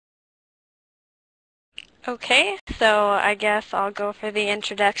Okay, so I guess I'll go for the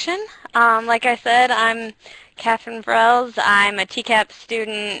introduction. Like I said, I'm Catherine Vrels. I'm a TCAP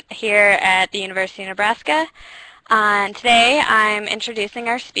student here at the University of Nebraska. And today I'm introducing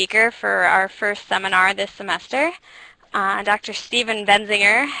our speaker for our first seminar this semester. Dr. Stephen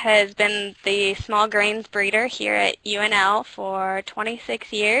Baenziger has been the small grains breeder here at UNL for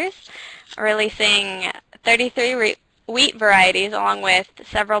 26 years, releasing 33 wheat varieties along with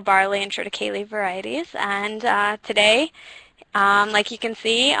several barley and triticale varieties. And today, like you can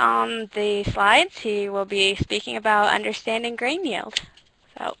see on the slides, he will be speaking about understanding grain yield.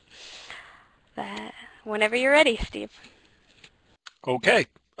 So, whenever you're ready, Steve. Okay.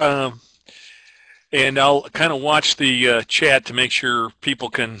 And I'll kind of watch the chat to make sure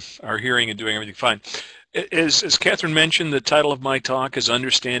people are hearing and doing everything fine. As Catherine mentioned, the title of my talk is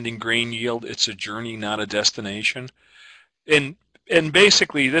Understanding Grain Yield. It's a journey, not a destination. And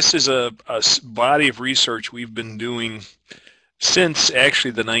basically, this is a body of research we've been doing since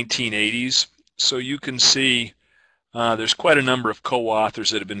actually the 1980s. So you can see there's quite a number of co-authors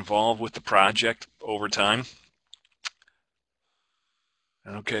that have been involved with the project over time.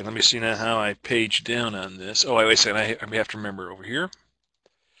 Okay, let me see now how I page down on this. Oh, wait a second, I have to remember over here.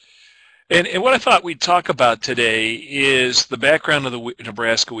 And what I thought we'd talk about today is the background of the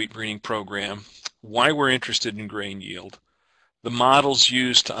Nebraska wheat breeding program, why we're interested in grain yield, the models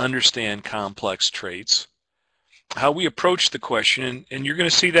used to understand complex traits, how we approach the question, and you're going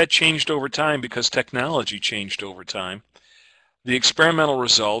to see that changed over time because technology changed over time, the experimental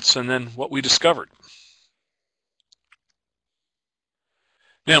results, and then what we discovered.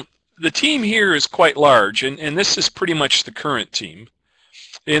 Now, the team here is quite large, and this is pretty much the current team.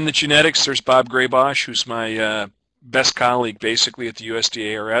 In the genetics, there's Bob Graybosch, who's my best colleague basically at the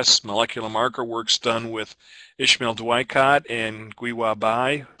USDA-ARS. Molecular marker work's done with Ishmael Dwicott and Guiwa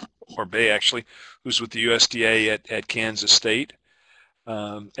Bai, or Bay actually, who's with the USDA at Kansas State.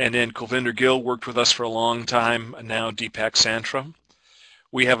 And then Kulvinder Gill worked with us for a long time, now Deepak Santra.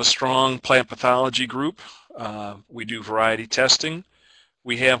 We have a strong plant pathology group. We do variety testing.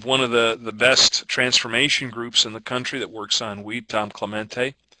 We have one of the best transformation groups in the country that works on wheat, Tom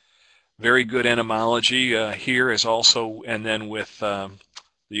Clemente. Very good entomology here is also, and then with the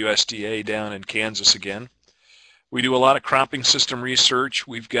USDA down in Kansas again. We do a lot of cropping system research.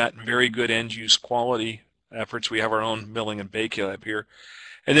 We've got very good end-use quality efforts. We have our own milling and baking lab here.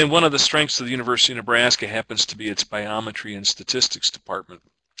 And then one of the strengths of the University of Nebraska happens to be its biometry and statistics department.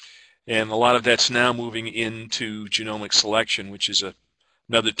 And a lot of that's now moving into genomic selection, which is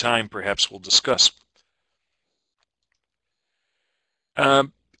another time perhaps we'll discuss.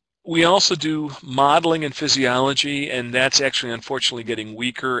 We also do modeling and physiology, and that's actually unfortunately getting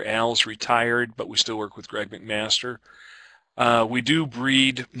weaker. Al's retired, but we still work with Greg McMaster. We do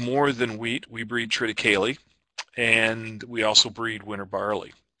breed more than wheat. We breed triticale, and we also breed winter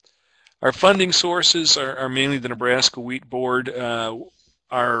barley. Our funding sources are mainly the Nebraska Wheat Board,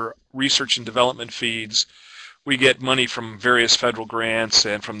 our research and development feeds. We get money from various federal grants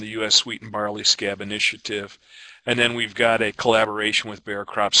and from the U.S. Wheat and Barley Scab Initiative. And then we've got a collaboration with Bayer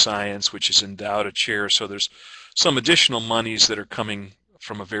Crop Science, which is endowed a chair. So there's some additional monies that are coming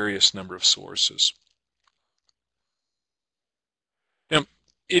from a various number of sources. Now,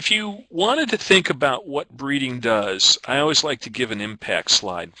 if you wanted to think about what breeding does, I always like to give an impact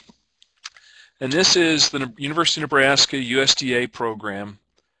slide. And this is the University of Nebraska USDA program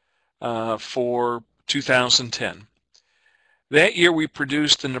for 2010. That year we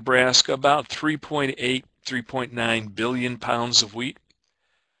produced in Nebraska about 3.8, 3.9 billion pounds of wheat,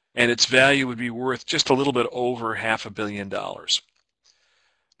 and its value would be worth just a little bit over $500 million.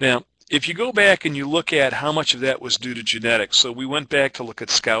 Now, if you go back and you look at how much of that was due to genetics, so we went back to look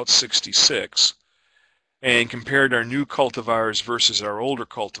at Scout 66 and compared our new cultivars versus our older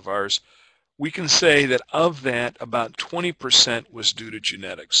cultivars, we can say that of that, about 20% was due to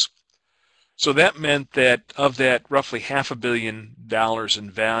genetics. So that meant that of that roughly $500 million in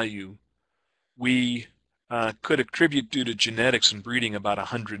value, we could attribute due to genetics and breeding about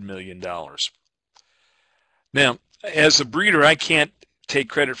 $100 million. Now, as a breeder, I can't take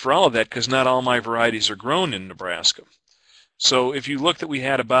credit for all of that because not all my varieties are grown in Nebraska. So if you look that we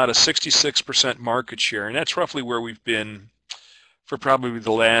had about a 66% market share, and that's roughly where we've been for probably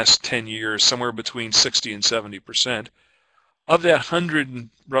the last 10 years, somewhere between 60 and 70%. Of that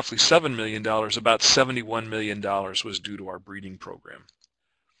roughly $7 million, about $71 million was due to our breeding program.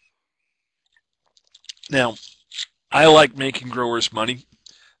 Now, I like making growers money.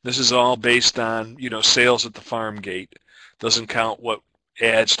 This is all based on, sales at the farm gate. Doesn't count what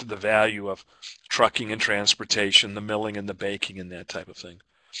adds to the value of trucking and transportation, the milling and the baking and that type of thing.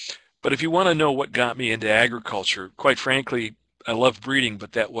 But if you want to know what got me into agriculture, quite frankly, I love breeding,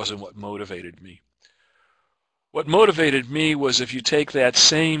 but that wasn't what motivated me. What motivated me was if you take that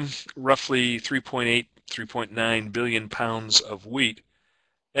same roughly 3.8, 3.9 billion pounds of wheat,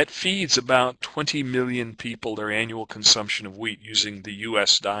 that feeds about 20 million people their annual consumption of wheat using the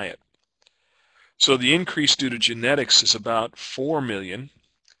U.S. diet. So the increase due to genetics is about 4 million,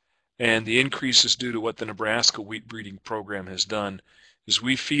 and the increase is due to what the Nebraska wheat breeding program has done, is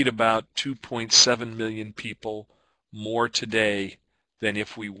we feed about 2.7 million people more today than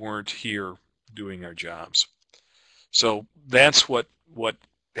if we weren't here doing our jobs. So that's what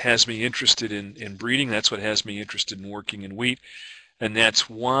has me interested in breeding. That's what has me interested in working in wheat. And that's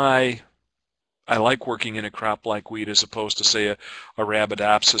why I like working in a crop like wheat as opposed to, say, a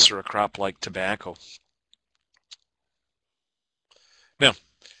Arabidopsis or a crop like tobacco. Now,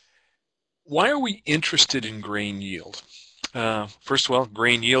 why are we interested in grain yield? First of all,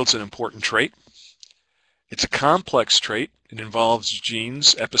 grain yield is an important trait. It's a complex trait. It involves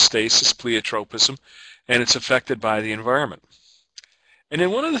genes, epistasis, pleiotropism, and it's affected by the environment. And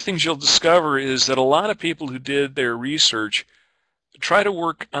then one of the things you'll discover is that a lot of people who did their research try to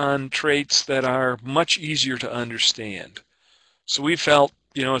work on traits that are much easier to understand. So we felt,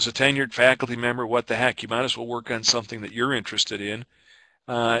 as a tenured faculty member, what the heck, you might as well work on something that you're interested in.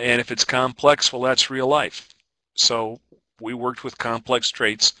 And if it's complex, well, that's real life. So we worked with complex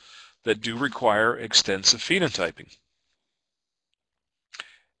traits that do require extensive phenotyping.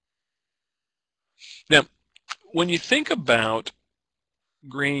 Now, when you think about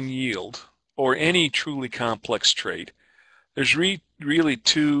grain yield or any truly complex trait, there's really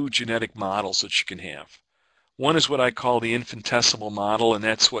two genetic models that you can have. One is what I call the infinitesimal model, and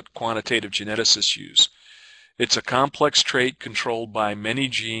that's what quantitative geneticists use. It's a complex trait controlled by many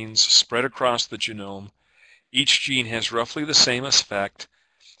genes spread across the genome. Each gene has roughly the same effect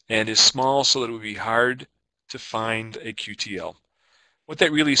and is small so that it would be hard to find a QTL. What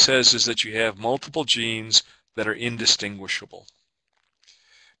that really says is that you have multiple genes that are indistinguishable.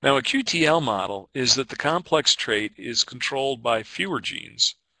 Now, a QTL model is that the complex trait is controlled by fewer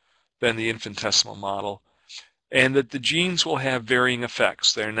genes than the infinitesimal model, and that the genes will have varying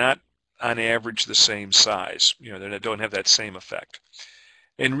effects. They're not, on average, the same size. They don't have that same effect.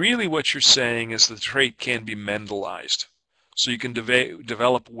 And really what you're saying is the trait can be Mendelized. So you can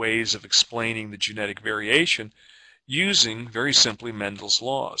develop ways of explaining the genetic variation using, very simply, Mendel's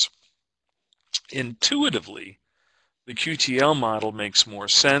laws. Intuitively, the QTL model makes more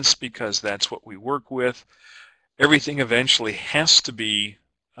sense because that's what we work with. Everything eventually has to be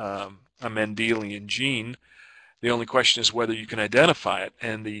a Mendelian gene. The only question is whether you can identify it,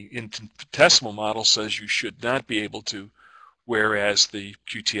 and the infinitesimal model says you should not be able to, whereas the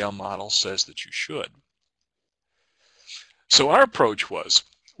QTL model says that you should. So our approach was,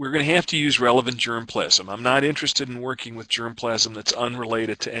 we're going to have to use relevant germplasm. I'm not interested in working with germplasm that's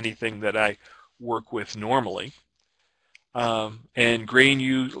unrelated to anything that I work with normally. And grain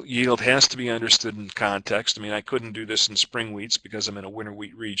yield has to be understood in context. I mean, I couldn't do this in spring wheats because I'm in a winter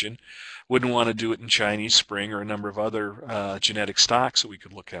wheat region. Wouldn't want to do it in Chinese spring or a number of other genetic stocks that we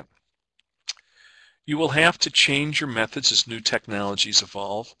could look at. You will have to change your methods as new technologies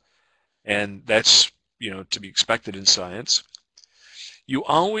evolve, and that's to be expected in science. You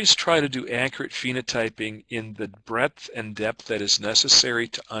always try to do accurate phenotyping in the breadth and depth that is necessary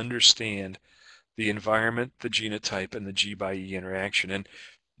to understand the environment, the genotype, and the G by E interaction. And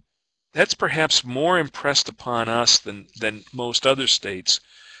that's perhaps more impressed upon us than most other states,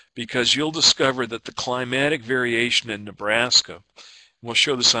 because you'll discover that the climatic variation in Nebraska, and we'll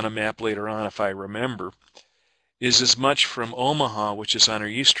show this on a map later on if I remember, is as much from Omaha, which is on our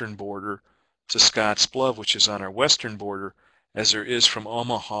eastern border, to Scotts Bluff, which is on our western border, as there is from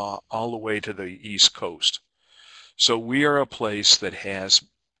Omaha all the way to the East Coast. So we are a place that has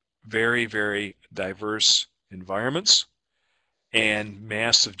very, very diverse environments and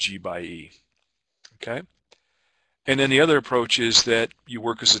massive G by E. Okay? And then the other approach is that you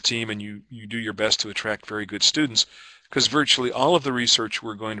work as a team and you do your best to attract very good students, because virtually all of the research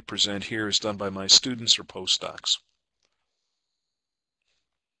we're going to present here is done by my students or postdocs.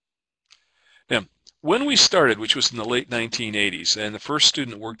 Now, when we started, which was in the late 1980s, and the first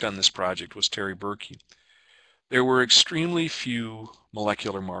student that worked on this project was Terry Berkey, there were extremely few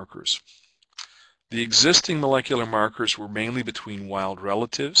molecular markers. The existing molecular markers were mainly between wild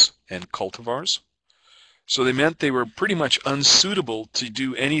relatives and cultivars, so they meant they were pretty much unsuitable to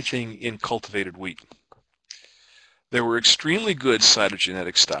do anything in cultivated wheat. There were extremely good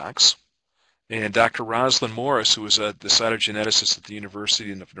cytogenetic stocks, and Dr. Rosalind Morris, who was the cytogeneticist at the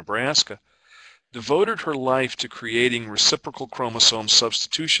University of Nebraska, devoted her life to creating reciprocal chromosome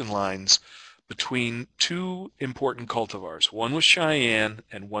substitution lines between two important cultivars. One was Cheyenne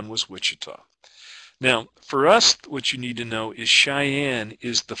and one was Wichita. Now, for us, what you need to know is Cheyenne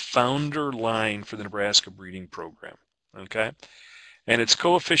is the founder line for the Nebraska breeding program, okay? And its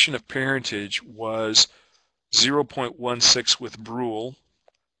coefficient of parentage was 0.16 with Brule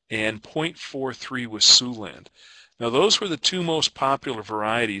and 0.43 with Siouxland. Now, those were the two most popular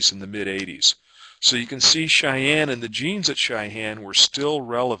varieties in the mid-'80s. So you can see Cheyenne and the genes at Cheyenne were still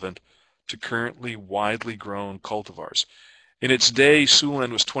relevant to currently widely grown cultivars. In its day,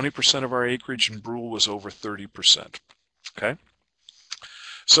 Siouxland was 20% of our acreage and Brule was over 30%. Okay?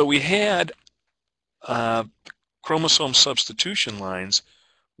 So we had chromosome substitution lines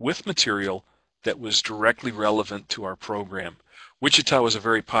with material that was directly relevant to our program. Wichita was a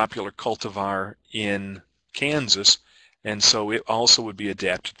very popular cultivar in Kansas, and so it also would be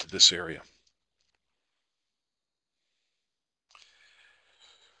adapted to this area.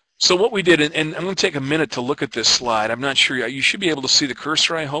 So what we did, and I'm going to take a minute to look at this slide. I'm not sure, you should be able to see the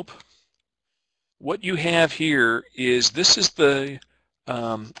cursor, I hope. What you have here is, this is the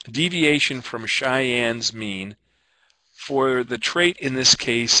deviation from Cheyenne's mean. For the trait in this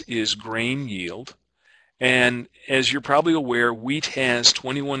case is grain yield. And as you're probably aware, wheat has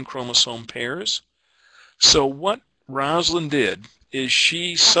 21 chromosome pairs. So what Rosalind did is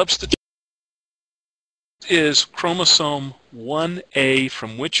she substituted chromosome 1A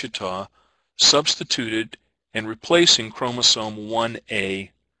from Wichita substituted and replacing chromosome 1A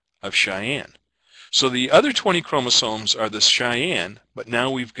of Cheyenne. So the other 20 chromosomes are the Cheyenne, but now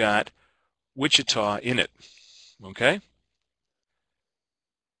we've got Wichita in it. Okay?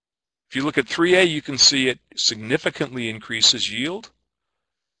 If you look at 3A, you can see it significantly increases yield.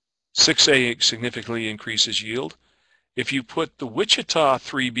 6A significantly increases yield. If you put the Wichita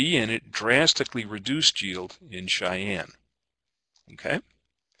 3B in, it drastically reduced yield in Cheyenne. Okay?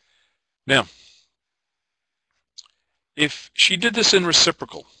 Now, if she did this in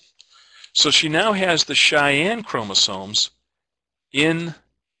reciprocal, so she now has the Cheyenne chromosomes in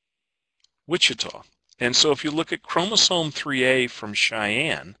Wichita. And so if you look at chromosome 3A from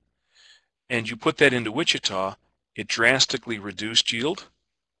Cheyenne, and you put that into Wichita, it drastically reduced yield.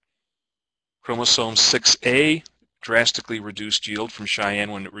 Chromosome 6A drastically reduced yield from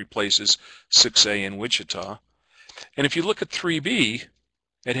Cheyenne when it replaces 6A in Wichita. And if you look at 3B,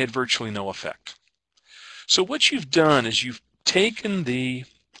 it had virtually no effect. So what you've done is you've taken the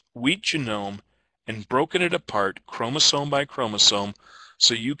wheat genome and broken it apart chromosome by chromosome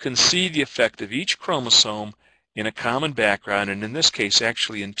so you can see the effect of each chromosome in a common background, and in this case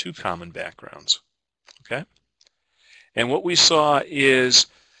actually in two common backgrounds. Okay? And what we saw is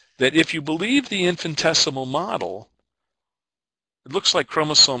that if you believe the infinitesimal model, it looks like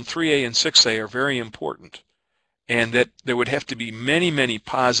chromosome 3A and 6A are very important, and that there would have to be many, many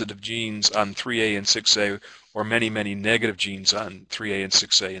positive genes on 3A and 6A, or many, many negative genes on 3A and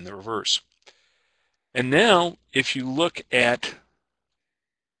 6A in the reverse. And now, if you look at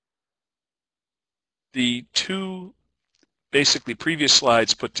the two basically previous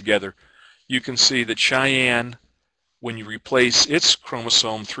slides put together, you can see that Cheyenne, when you replace its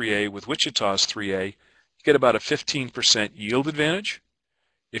chromosome 3A with Wichita's 3A, you get about a 15% yield advantage.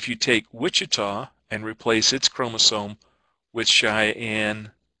 If you take Wichita and replace its chromosome with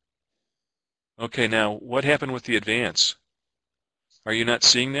Cheyenne, okay, now what happened with the advance? Are you not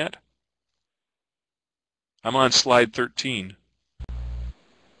seeing that? I'm on slide 13.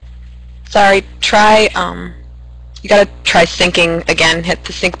 Sorry, try, you gotta try syncing again. Hit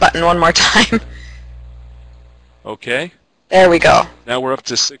the sync button one more time. Okay. There we go. Now we're up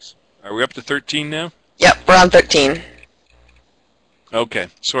to 6. Are we up to 13 now? Yep, we're on 13. Okay,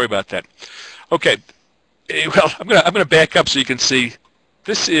 sorry about that. Okay, well, I'm gonna back up so you can see.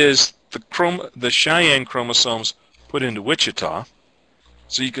 This is the Cheyenne chromosomes put into Wichita,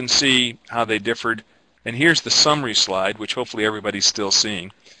 so you can see how they differed. And here's the summary slide, which hopefully everybody's still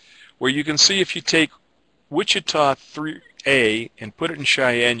seeing, where you can see if you take Wichita 3A and put it in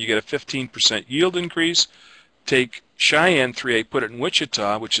Cheyenne, you get a 15% yield increase. Take Cheyenne 3A, put it in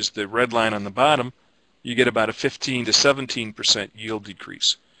Wichita, which is the red line on the bottom, you get about a 15 to 17% yield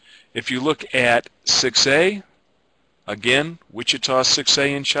decrease. If you look at 6A, again, Wichita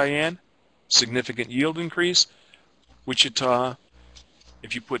 6A in Cheyenne, significant yield increase. Wichita,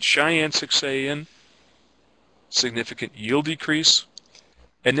 if you put Cheyenne 6A in, significant yield decrease.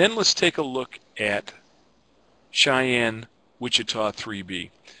 And then let's take a look at Cheyenne Wichita 3B.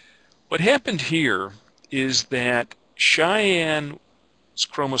 What happened here is that Cheyenne's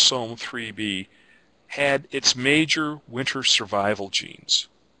chromosome 3B had its major winter survival genes.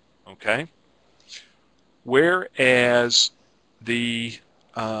 Okay? whereas the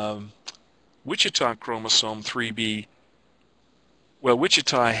Wichita chromosome 3B, well,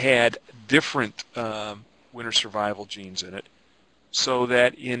 Wichita had different winter survival genes in it, so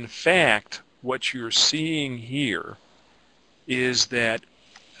that in fact what you're seeing here is that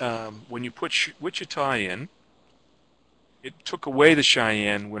when you put Wichita in, it took away the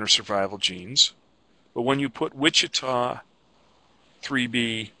Cheyenne winter survival genes, but when you put Wichita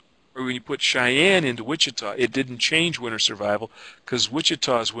 3B, or when you put Cheyenne into Wichita, it didn't change winter survival because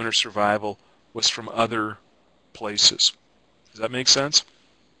Wichita's winter survival was from other places. Does that make sense?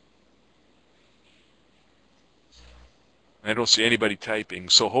 I don't see anybody typing,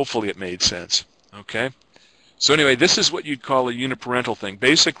 so hopefully it made sense. Okay? So anyway, this is what you'd call a uniparental thing.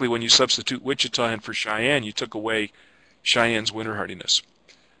 Basically, when you substitute Wichita in for Cheyenne, you took away Cheyenne's winter hardiness.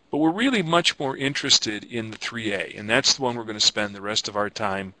 But we're really much more interested in the 3A, and that's the one we're going to spend the rest of our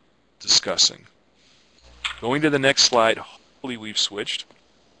time discussing. Going to the next slide, hopefully we've switched.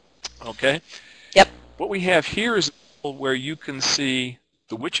 Okay? Yep. What we have here is where you can see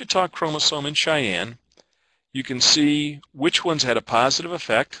the Wichita chromosome in Cheyenne. You can see which ones had a positive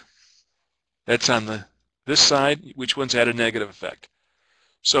effect. That's on this side, which ones had a negative effect.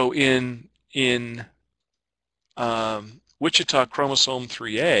 So in Wichita chromosome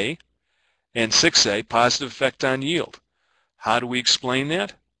 3A and 6A, positive effect on yield. How do we explain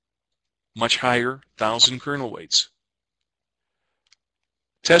that? Much higher 1,000 kernel weights.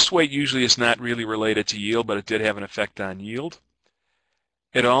 Test weight usually is not really related to yield, but it did have an effect on yield.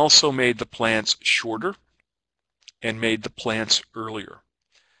 It also made the plants shorter and made the plants earlier.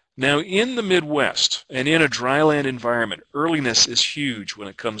 Now in the Midwest and in a dryland environment, earliness is huge when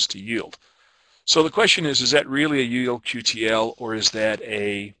it comes to yield. So the question is that really a yield QTL, or is that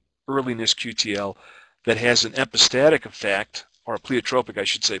a earliness QTL that has an epistatic effect, or a pleiotropic, I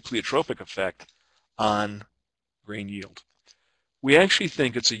should say, pleiotropic effect on grain yield? We actually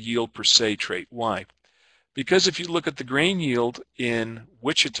think it's a yield per se trait. Why? Because if you look at the grain yield in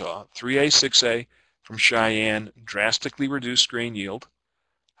Wichita, 3A, 6A from Cheyenne drastically reduced grain yield.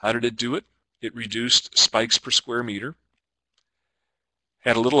 How did it do it? It reduced spikes per square meter,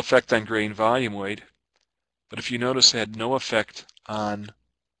 had a little effect on grain volume weight, but if you notice, it had no effect on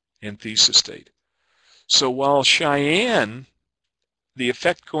anthesis state. So while Cheyenne, the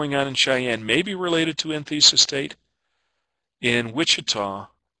effect going on in Cheyenne may be related to anthesis state, in Wichita,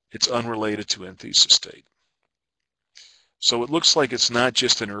 it's unrelated to anthesis state. So it looks like it's not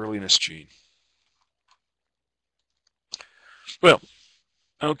just an earliness gene. Well,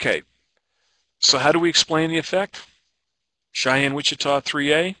 okay. So how do we explain the effect? Cheyenne, Wichita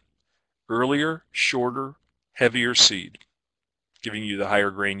 3A, earlier, shorter, heavier seed, giving you the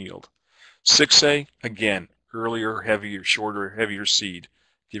higher grain yield. 6A, again, earlier, heavier, shorter, heavier seed,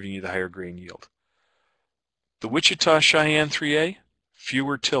 giving you the higher grain yield. The Wichita Cheyenne 3A,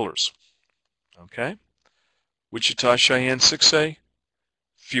 fewer tillers. Okay? Wichita Cheyenne 6A,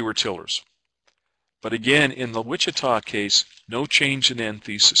 fewer tillers. But again, in the Wichita case, no change in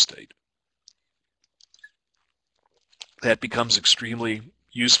anthesis state. That becomes extremely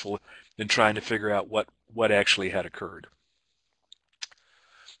useful in trying to figure out what actually had occurred.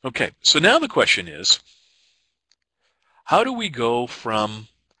 Okay, so now the question is, how do we go from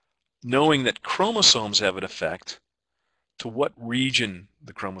knowing that chromosomes have an effect to what region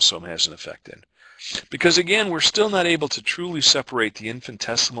the chromosome has an effect in? Because again, we're still not able to truly separate the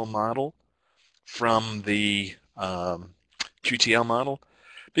infinitesimal model from the QTL model,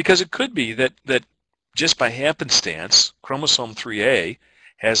 because it could be that just by happenstance, chromosome 3A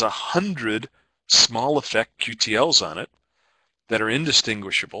has 100 small effect QTLs on it that are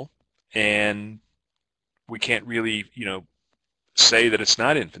indistinguishable, and we can't really, say that it's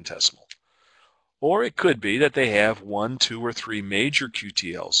not infinitesimal. Or it could be that they have 1, 2, or 3 major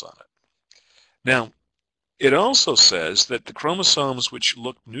QTLs on it. Now, it also says that the chromosomes which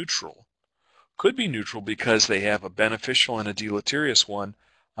look neutral could be neutral because they have a beneficial and a deleterious one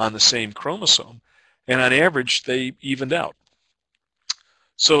on the same chromosome, and on average they evened out.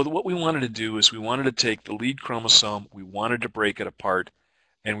 So what we wanted to do is we wanted to take the lead chromosome, we wanted to break it apart,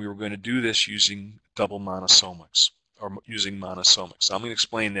 and we were going to do this using double monosomics, or using monosomics. I'm going to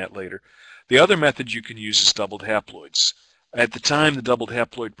explain that later. The other method you can use is doubled haploids. At the time, the doubled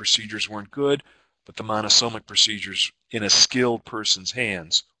haploid procedures weren't good, but the monosomic procedures in a skilled person's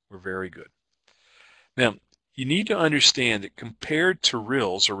hands were very good. Now, you need to understand that compared to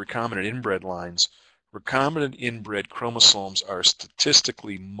RILs, or recombinant inbred lines, recombinant inbred chromosomes are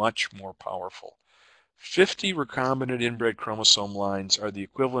statistically much more powerful. 50 recombinant inbred chromosome lines are the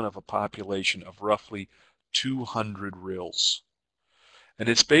equivalent of a population of roughly 200 RILs. And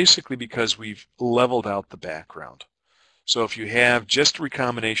it's basically because we've leveled out the background. So if you have just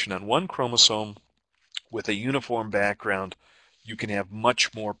recombination on one chromosome with a uniform background, you can have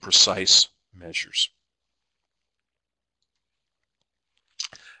much more precise measures.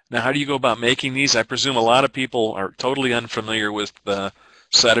 Now, how do you go about making these? I presume a lot of people are totally unfamiliar with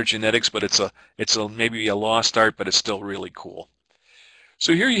cytogenetics, but it's maybe a lost art, but it's still really cool.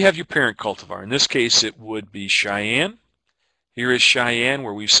 So here you have your parent cultivar. In this case, it would be Cheyenne. Here is Cheyenne,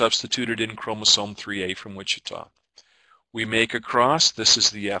 where we've substituted in chromosome 3A from Wichita. We make a cross. This is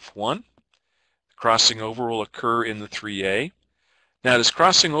the F1. Crossing over will occur in the 3A. Now, does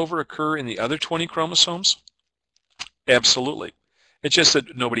crossing over occur in the other 20 chromosomes? Absolutely. It's just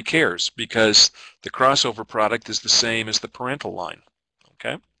that nobody cares because the crossover product is the same as the parental line.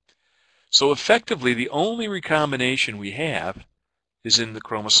 Okay? So effectively, the only recombination we have is in the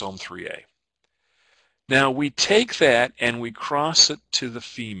chromosome 3A. Now, we take that and we cross it to the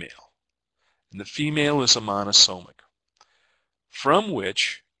female. And the female is a monosomic, from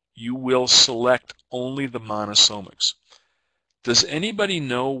which you will select only the monosomics. Does anybody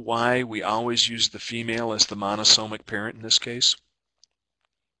know why we always use the female as the monosomic parent in this case?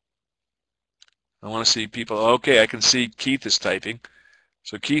 I want to see people. Okay, I can see Keith is typing.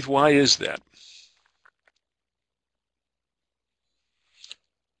 So Keith, why is that?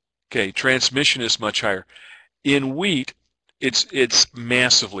 Okay, transmission is much higher. In wheat, it's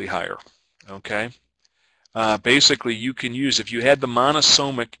massively higher. Okay, basically you can use, if you had the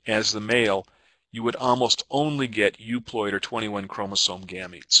monosomic as the male, you would almost only get euploid or 21 chromosome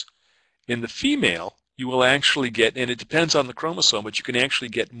gametes. In the female, you will actually get, and it depends on the chromosome, but you can actually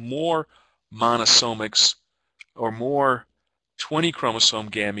get more monosomics or more 20 chromosome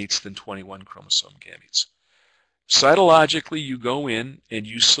gametes than 21 chromosome gametes. Cytologically, you go in and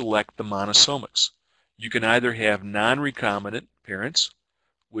you select the monosomics. You can either have non-recombinant parents,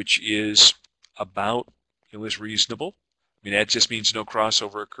 which is about, is reasonable. I mean, that just means no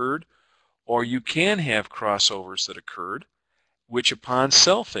crossover occurred. Or you can have crossovers that occurred, which upon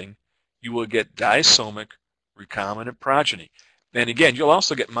selfing, you will get disomic recombinant progeny. And again, you'll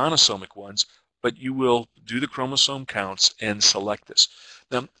also get monosomic ones, but you will do the chromosome counts and select this.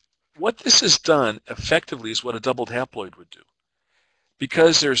 Now, what this has done effectively is what a doubled haploid would do.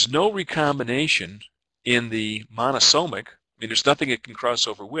 Because there's no recombination in the monosomic, I mean, there's nothing it can cross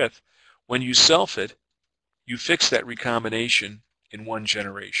over with, when you self it, you fix that recombination in one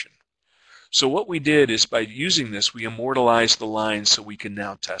generation. So what we did is by using this, we immortalized the lines so we can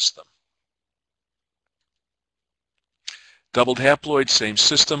now test them. Doubled haploid, same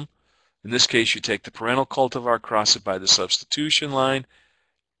system. In this case, you take the parental cultivar, cross it by the substitution line.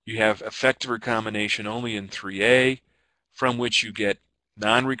 You have effective recombination only in 3A, from which you get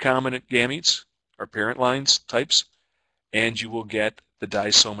non-recombinant gametes, or parent lines types, and you will get the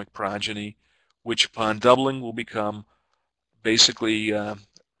disomic progeny, which upon doubling will become basically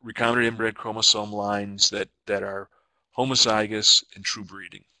recombinant inbred chromosome lines that are homozygous and true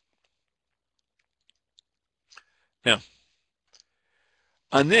breeding. Now,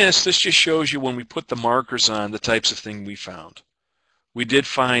 on this just shows you when we put the markers on the types of thing we found. We did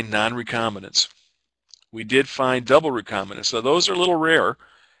find non-recombinants. We did find double recombinants. So those are a little rare,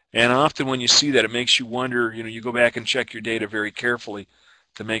 and often when you see that, it makes you wonder, you go back and check your data very carefully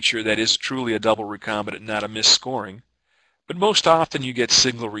to make sure that is truly a double recombinant, not a misscoring. But most often you get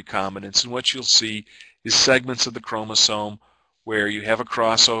single recombinants, and what you'll see is segments of the chromosome where you have a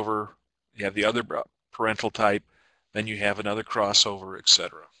crossover, you have the other parental type, then you have another crossover,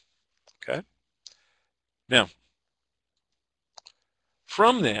 etc. Okay? Now,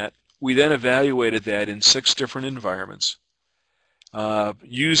 from that, we then evaluated that in 6 different environments,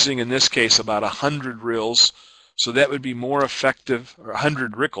 using, in this case, about 100 RILs. So that would be more effective, or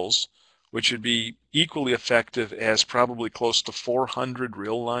 100 RICLs, which would be equally effective as probably close to 400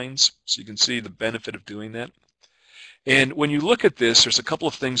 RIL lines. So you can see the benefit of doing that. And when you look at this, there's a couple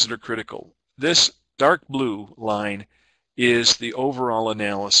of things that are critical. This dark blue line is the overall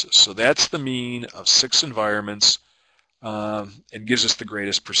analysis. So that's the mean of 6 environments and gives us the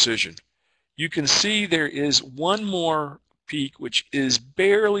greatest precision. You can see there is one more peak which is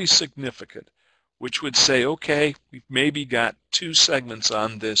barely significant, which would say, okay, we've maybe got 2 segments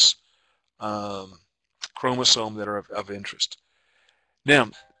on this chromosome that are of interest. Now,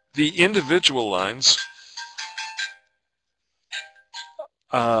 the individual lines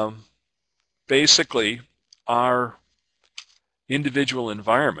basically are individual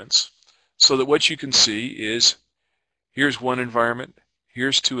environments, so that what you can see is here's one environment,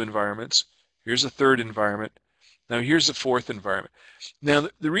 here's 2 environments, here's a 3rd environment, now here's the 4th environment. Now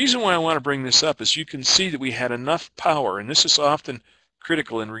the reason why I want to bring this up is you can see that we had enough power, and this is often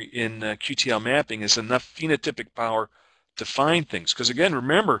critical in QTL mapping is enough phenotypic power to find things. Because again,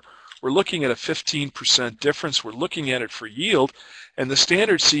 remember, we're looking at a 15% difference. We're looking at it for yield, and the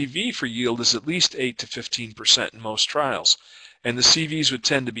standard CV for yield is at least 8 to 15% in most trials. And the CVs would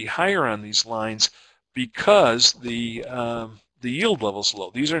tend to be higher on these lines because the yield level's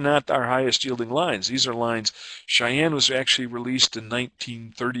low. These are not our highest yielding lines. These are lines. Cheyenne was actually released in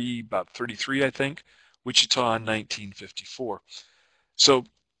 1930, about 33, I think. Wichita in 1954. So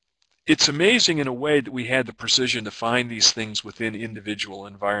it's amazing in a way that we had the precision to find these things within individual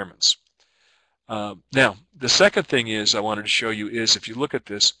environments. Now, the second thing is I wanted to show you is if you look at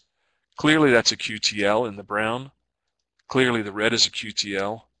this, clearly that's a QTL in the brown. Clearly the red is a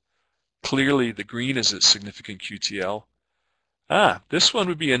QTL. Clearly the green is a significant QTL. This one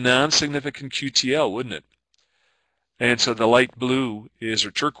would be a non-significant QTL, wouldn't it? And so the light blue is,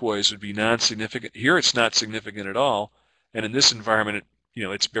 or turquoise, would be non-significant. Here it's not significant at all, and in this environment,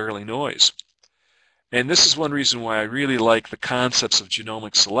 it's barely noise. And this is one reason why I really like the concepts of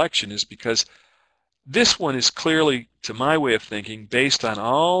genomic selection, is because this one is clearly, to my way of thinking, based on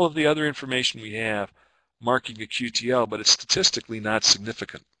all of the other information we have, marking a QTL, but it's statistically not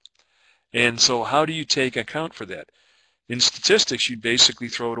significant. And so how do you take account for that? In statistics, you'd basically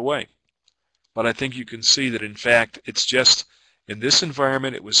throw it away. But I think you can see that, in fact, it's just, in this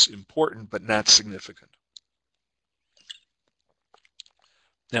environment, it was important but not significant.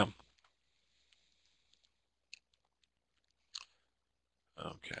 Now,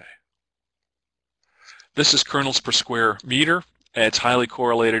 okay. This is kernels per square meter. It's highly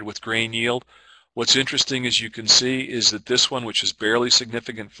correlated with grain yield. What's interesting, as you can see, is that this one, which is barely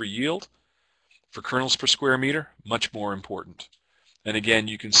significant for yield, for kernels per square meter, much more important. And again,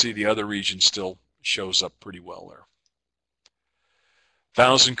 you can see the other region still shows up pretty well there.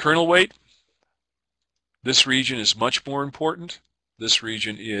 1,000 kernel weight. This region is much more important. This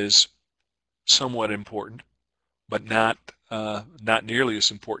region is somewhat important, but not nearly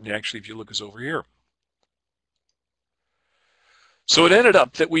as important, actually, if you look as over here. So it ended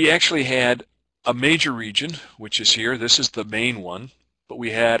up that we actually had a major region, which is here. This is the main one, but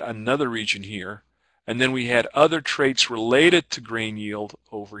we had another region here, and then we had other traits related to grain yield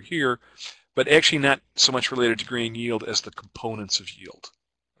over here, but actually not so much related to grain yield as the components of yield.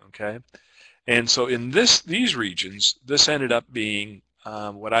 Okay, and so in these regions, this ended up being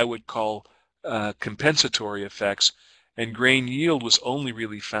what I would call compensatory effects, and grain yield was only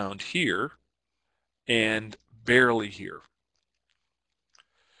really found here and barely here.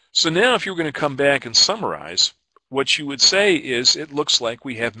 So now if you were going to come back and summarize, what you would say is it looks like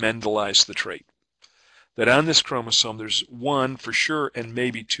we have Mendelized the trait. That on this chromosome there's one for sure and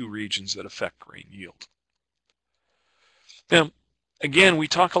maybe two regions that affect grain yield. Now, again, we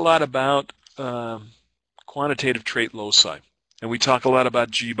talk a lot about quantitative trait loci, and we talk a lot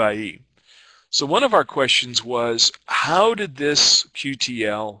about G by E. So one of our questions was, how did this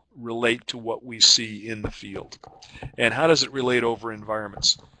QTL relate to what we see in the field? And how does it relate over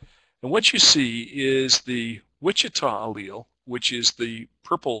environments? And what you see is the Wichita allele, which is the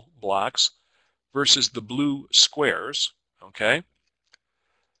purple blocks, versus the blue squares, okay?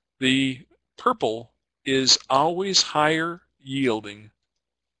 The purple is always higher yielding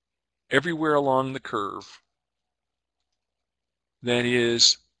everywhere along the curve than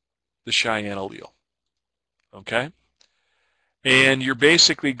is the Cheyenne allele, okay? And you're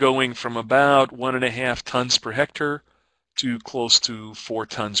basically going from about 1.5 tons per hectare to close to 4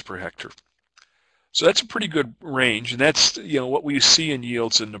 tons per hectare. So that's a pretty good range, and that's what we see in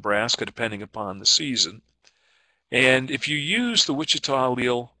yields in Nebraska depending upon the season. And if you use the Wichita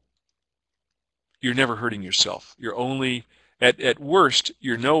allele, you're never hurting yourself. You're only, at worst,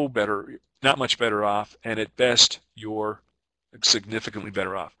 you're not much better off, and at best, you're significantly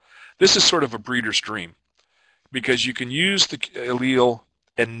better off. This is sort of a breeder's dream, because you can use the allele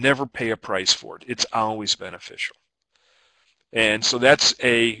and never pay a price for it. It's always beneficial. And so that's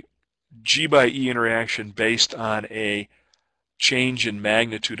a G by E interaction based on a change in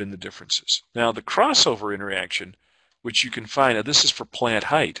magnitude in the differences. Now the crossover interaction, which you can find, now this is for plant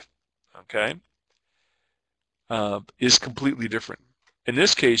height, okay, is completely different. In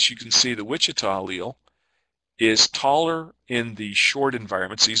this case, you can see the Wichita allele is taller in the short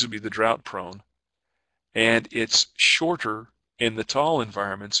environments. These would be the drought prone, and it's shorter in the tall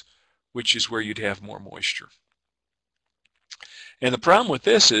environments, which is where you'd have more moisture. And the problem with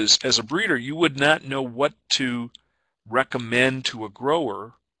this is, as a breeder, you would not know what to recommend to a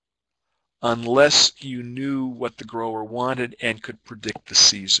grower unless you knew what the grower wanted and could predict the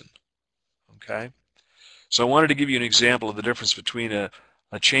season. Okay? So I wanted to give you an example of the difference between a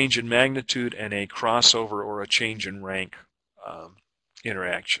change in magnitude and a crossover or a change in rank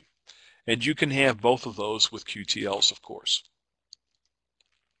interaction. And you can have both of those with QTLs, of course.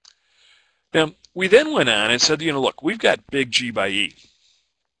 Now, we then went on and said, look, we've got big G by E.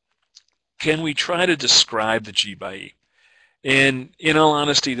 Can we try to describe the G by E? And in all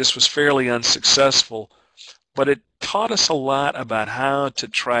honesty, this was fairly unsuccessful, but it taught us a lot about how to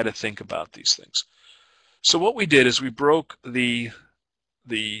try to think about these things. So what we did is we broke the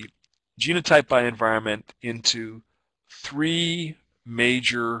genotype by environment into 3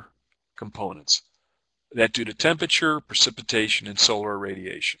 major components that due to temperature, precipitation, and solar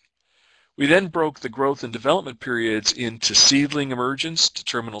irradiation. We then broke the growth and development periods into seedling emergence to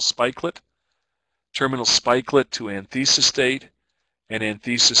terminal spikelet to anthesis state, and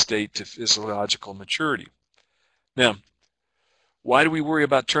anthesis state to physiological maturity. Now, why do we worry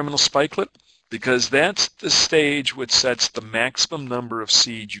about terminal spikelet? Because that's the stage which sets the maximum number of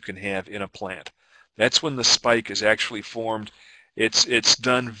seeds you can have in a plant. That's when the spike is actually formed. It's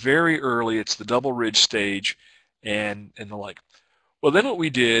done very early. It's the double ridge stage and the like. Well, then what we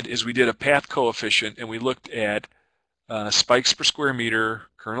did is we did a path coefficient, and we looked at spikes per square meter,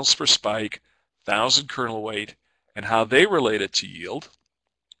 kernels per spike, 1,000 kernel weight, and how they related to yield.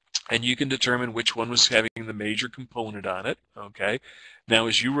 And you can determine which one was having the major component on it. Okay. Now,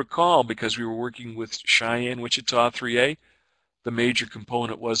 as you recall, because we were working with Cheyenne, Wichita 3A, the major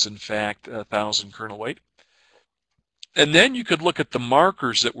component was, in fact, 1,000 kernel weight. And then you could look at the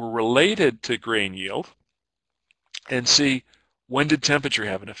markers that were related to grain yield and see, when did temperature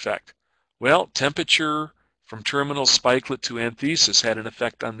have an effect? Well, temperature from terminal spikelet to anthesis had an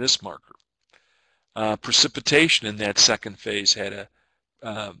effect on this marker. Precipitation in that second phase had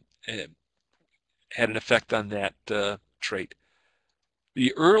an effect on that trait.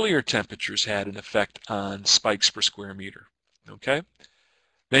 The earlier temperatures had an effect on spikes per square meter. Okay?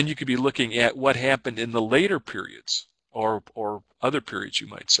 Then you could be looking at what happened in the later periods, or other periods, you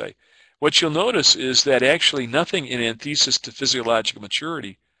might say. What you'll notice is that actually nothing in anthesis to physiological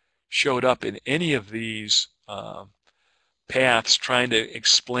maturity showed up in any of these paths trying to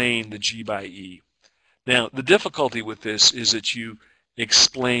explain the G by E. Now, the difficulty with this is that you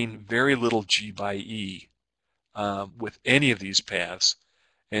explain very little G by E with any of these paths.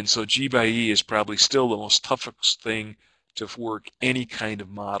 And so G by E is probably still the most toughest thing to work any kind of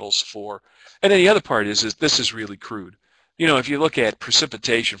models for. And then the other part is this is really crude. If you look at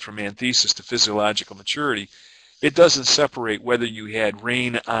precipitation from anthesis to physiological maturity, it doesn't separate whether you had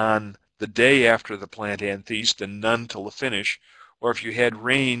rain on the day after the plant anthesed and none till the finish, or if you had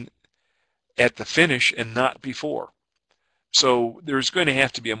rain at the finish and not before. So there's going to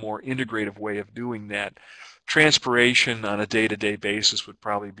have to be a more integrative way of doing that. Transpiration on a day-to-day basis would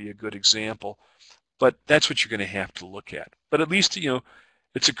probably be a good example, but that's what you're going to have to look at. But at least,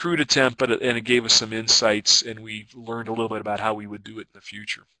 it's a crude attempt, and it gave us some insights, and we learned a little bit about how we would do it in the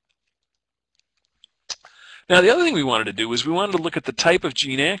future. Now, the other thing we wanted to do is we wanted to look at the type of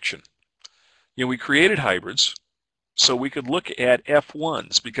gene action. We created hybrids so we could look at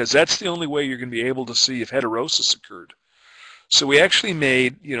F1s, because that's the only way you're going to be able to see if heterosis occurred. So we actually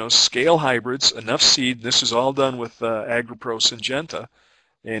made, scale hybrids, enough seed. This is all done with AgriPro Syngenta,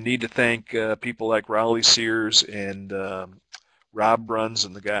 and need to thank people like Rowley Sears and Rob Bruns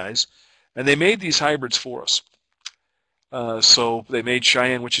and the guys. And they made these hybrids for us. So they made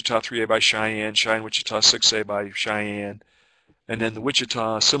Cheyenne Wichita 3A by Cheyenne, Cheyenne Wichita 6A by Cheyenne, and then the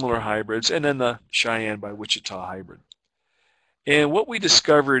Wichita similar hybrids, and then the Cheyenne by Wichita hybrid. And what we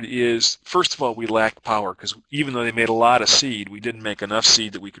discovered is, first of all, we lacked power, because even though they made a lot of seed, we didn't make enough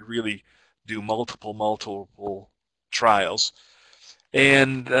seed that we could really do multiple trials.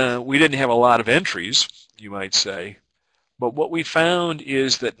 And we didn't have a lot of entries, you might say. But what we found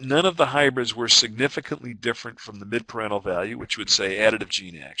is that none of the hybrids were significantly different from the mid-parental value, which would say additive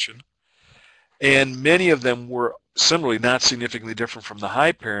gene action. And many of them were similarly not significantly different from the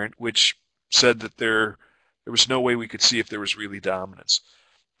high parent, which said that there was no way we could see if there was really dominance.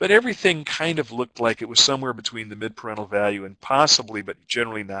 But everything kind of looked like it was somewhere between the mid-parental value and possibly, but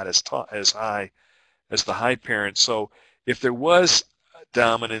generally not as high as the high parent. So if there was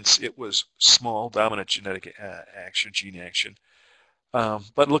dominance, it was small, dominant genetic action, gene action,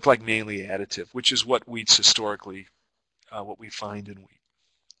 but looked like mainly additive, which is what wheat's historically, what we find in wheat.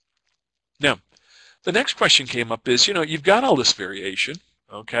 Now, the next question came up is, you've got all this variation,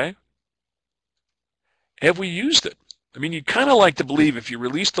 okay? Have we used it? I mean, you'd kind of like to believe if you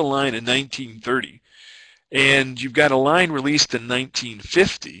released a line in 1930 and you've got a line released in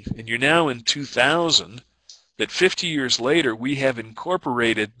 1950 and you're now in 2000, that 50 years later we have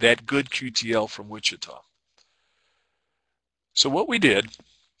incorporated that good QTL from Wichita. So what we did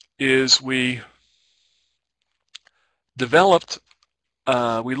is we developed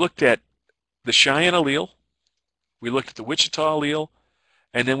we looked at the Cheyenne allele, we looked at the Wichita allele,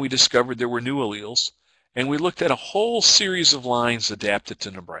 and then we discovered there were new alleles, and we looked at a whole series of lines adapted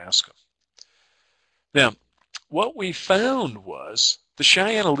to Nebraska. Now, what we found was the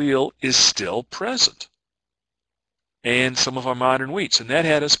Cheyenne allele is still present in some of our modern wheats, and that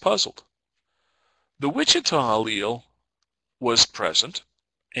had us puzzled. The Wichita allele was present,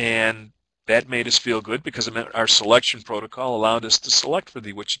 and that made us feel good because it meant our selection protocol allowed us to select for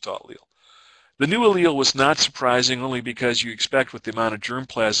the Wichita allele. The new allele was not surprising only because you expect with the amount of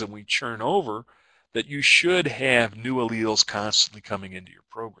germplasm we churn over that you should have new alleles constantly coming into your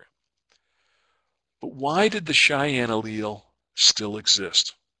program. But why did the Cheyenne allele still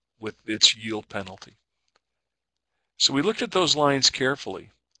exist with its yield penalty? So we looked at those lines carefully,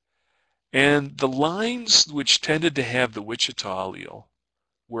 and the lines which tended to have the Wichita allele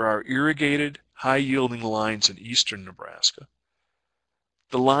were our irrigated, high-yielding lines in eastern Nebraska.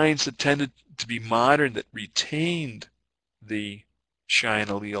 The lines that tended to be modern that retained the Cheyenne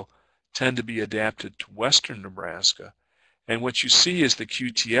allele tend to be adapted to western Nebraska. And what you see is the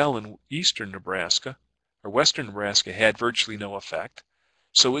QTL in eastern Nebraska, or western Nebraska, had virtually no effect,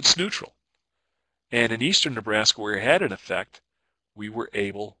 so it's neutral. And in eastern Nebraska, where it had an effect, we were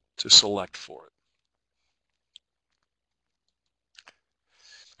able to select for it.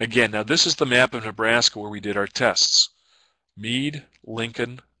 Again, now this is the map of Nebraska where we did our tests. Meade,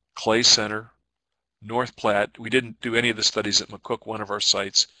 Lincoln, Clay Center, North Platte. We didn't do any of the studies at McCook, one of our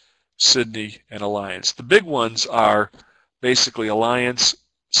sites, Sidney, and Alliance. The big ones are basically Alliance,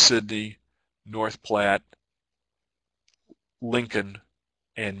 Sidney, North Platte, Lincoln,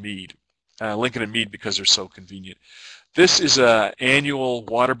 and Meade. Lincoln and Meade because they're so convenient. This is an annual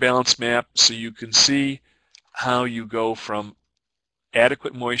water balance map, so you can see how you go from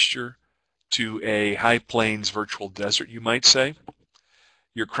adequate moisture to a high plains virtual desert, you might say.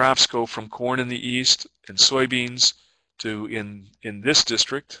 Your crops go from corn in the east and soybeans to, in this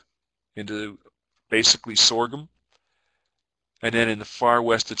district, into basically sorghum. And then in the far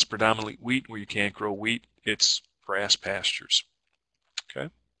west, it's predominantly wheat. Where you can't grow wheat, it's grass pastures. Okay.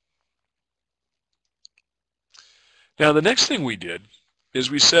 Now, the next thing we did is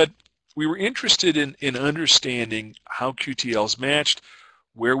we said we were interested in understanding how QTLs matched,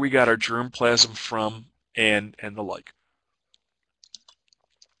 where we got our germplasm from, and the like.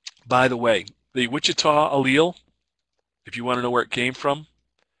 By the way, the Wichita allele, if you want to know where it came from,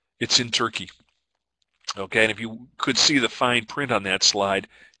 it's in Turkey. Okay, and if you could see the fine print on that slide,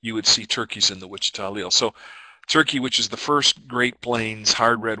 you would see Turkey's in the Wichita allele. So Turkey, which is the first Great Plains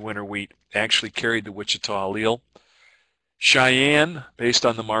hard red winter wheat, actually carried the Wichita allele. Cheyenne, based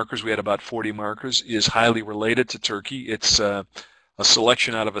on the markers, we had about 40 markers, is highly related to Turkey. It's a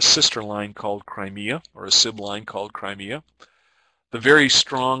selection out of a sister line called Crimea, or a sib line called Crimea. The very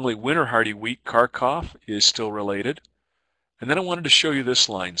strongly winter hardy wheat, Kharkov, is still related. And then I wanted to show you this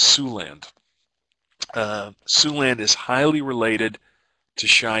line, Siouxland. Siouxland is highly related to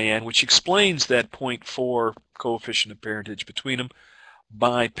Cheyenne, which explains that 0.4 coefficient of parentage between them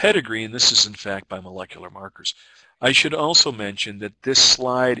by pedigree, and this is in fact by molecular markers. I should also mention that this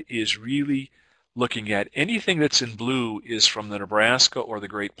slide is really looking at anything that's in blue is from the Nebraska or the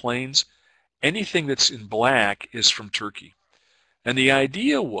Great Plains. Anything that's in black is from Turkey. And the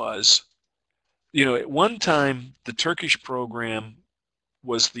idea was, you know, at one time the Turkish program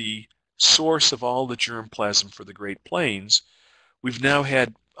was the source of all the germplasm for the Great Plains. We've now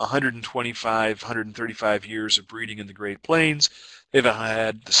had 125, 135 years of breeding in the Great Plains. They've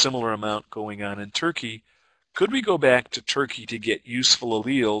had a similar amount going on in Turkey. Could we go back to Turkey to get useful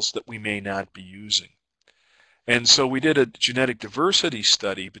alleles that we may not be using? And so we did a genetic diversity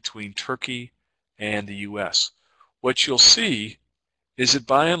study between Turkey and the U.S. What you'll see is that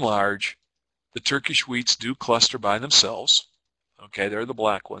by and large, the Turkish wheats do cluster by themselves. Okay, they're the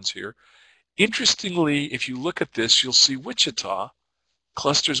black ones here. Interestingly, if you look at this, you'll see Wichita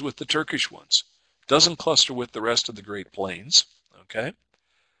clusters with the Turkish ones. Doesn't cluster with the rest of the Great Plains. Okay.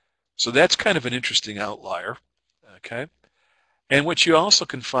 So that's kind of an interesting outlier, okay? And what you also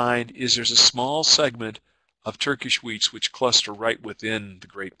can find is there's a small segment of Turkish wheats which cluster right within the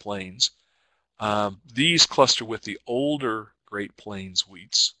Great Plains. These cluster with the older Great Plains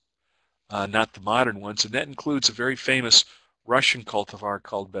wheats, not the modern ones, and that includes a very famous Russian cultivar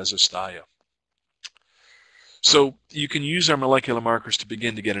called Baenziger. So you can use our molecular markers to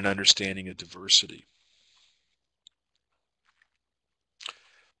begin to get an understanding of diversity.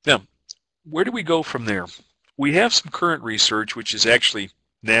 Now, where do we go from there? We have some current research, which is actually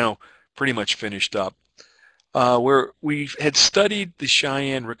now pretty much finished up, where we had studied the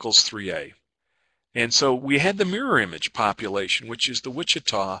Cheyenne Rickles 3A. And so we had the mirror image population, which is the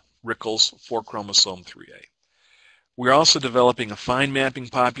Wichita Rickles 4-chromosome 3A. We're also developing a fine mapping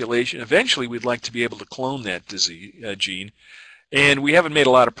population. Eventually, we'd like to be able to clone that disease, gene. And we haven't made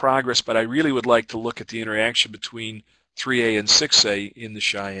a lot of progress, but I really would like to look at the interaction between 3A and 6A in the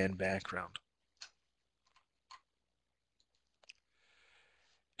Cheyenne background.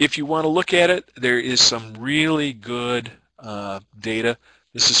 If you want to look at it, there is some really good data.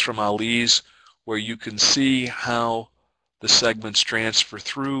 This is from Ali's, where you can see how the segments transfer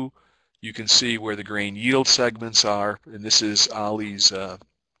through. You can see where the grain yield segments are, and this is Ali's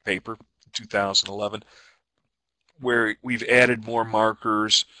paper, 2011, where we've added more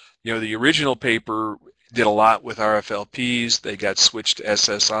markers. You know, the original paper did a lot with RFLPs. They got switched to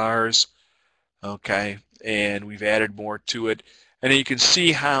SSRs, okay, and we've added more to it. And you can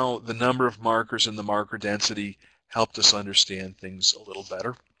see how the number of markers and the marker density helped us understand things a little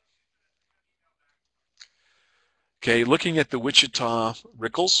better. Okay, looking at the Wichita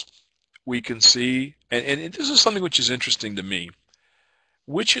Rickles, we can see, and this is something which is interesting to me.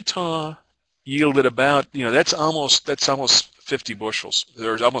 Wichita yielded about, you know, that's almost 50 bushels.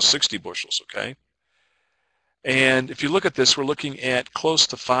 There's almost 60 bushels, okay? And if you look at this, we're looking at close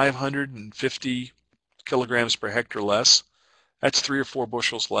to 550 kilograms per hectare less. That's 3 or 4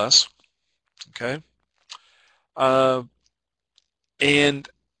 bushels less, okay? And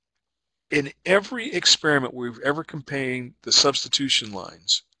in every experiment we've ever compared the substitution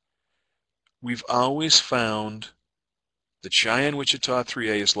lines, we've always found that Cheyenne Wichita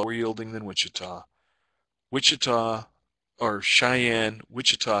 3A is lower yielding than Wichita. Wichita, or Cheyenne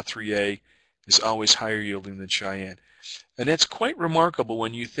Wichita 3A is always higher yielding than Cheyenne. And that's quite remarkable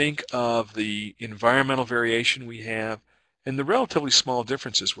when you think of the environmental variation we have and the relatively small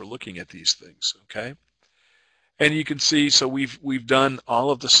differences we're looking at these things, okay? And you can see, so we've done all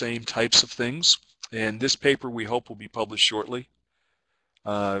of the same types of things, and this paper we hope will be published shortly.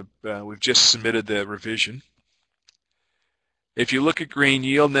 We've just submitted the revision. If you look at grain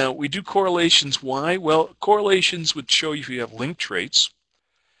yield, now we do correlations. Why? Well, correlations would show you if you have linked traits,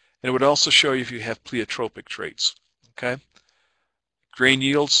 and it would also show you if you have pleiotropic traits, okay? Grain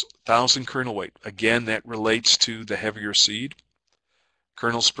yields, 1,000 kernel weight. Again, that relates to the heavier seed.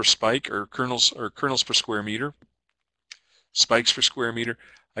 Kernels per spike, or kernels per square meter. Spikes per square meter.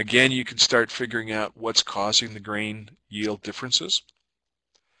 Again, you can start figuring out what's causing the grain yield differences.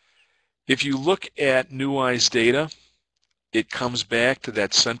 If you look at New-Eye's data, it comes back to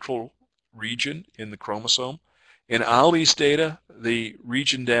that central region in the chromosome. In Ali's data, the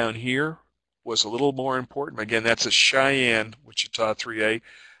region down here was a little more important. Again, that's a Cheyenne Wichita 3A.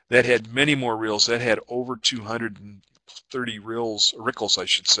 That had many more reels. That had over 230 rickles, I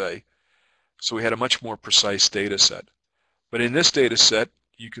should say. So we had a much more precise data set. But in this data set,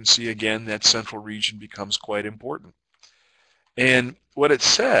 you can see again that central region becomes quite important. And what it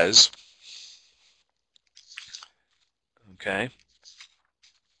says, okay.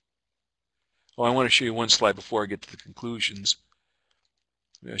 Oh, I want to show you one slide before I get to the conclusions.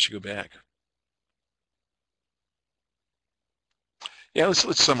 Maybe I should go back. Yeah,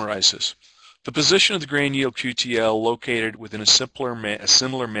 let's summarize this. The position of the grain yield QTL located within a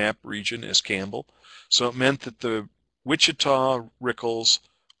similar map region as Campbell. So it meant that the Wichita Rickles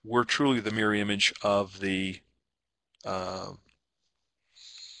were truly the mirror image of the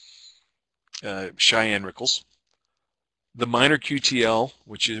Cheyenne Rickles. The minor QTL,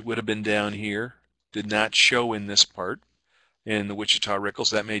 which would have been down here, did not show in this part in the Wichita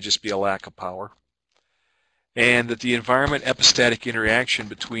Rickles. That may just be a lack of power. And that the environment epistatic interaction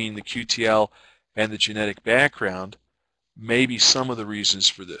between the QTL and the genetic background may be some of the reasons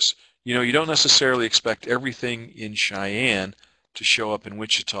for this. You know, you don't necessarily expect everything in Cheyenne to show up in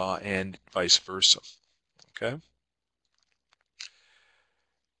Wichita and vice versa, okay?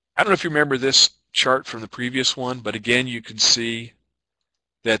 I don't know if you remember this chart from the previous one, but again, you can see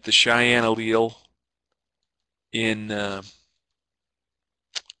that the Cheyenne allele in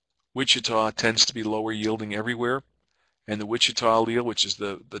Wichita tends to be lower yielding everywhere, and the Wichita allele, which is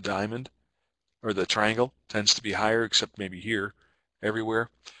the diamond, or the triangle, tends to be higher, except maybe here, everywhere.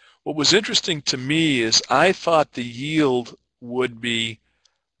 What was interesting to me is I thought the yield would be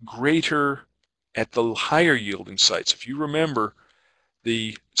greater at the higher yielding sites. If you remember,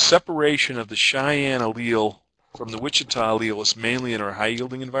 the separation of the Cheyenne allele from the Wichita allele is mainly in our high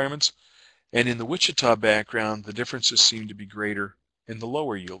yielding environments, and in the Wichita background, the differences seem to be greater in the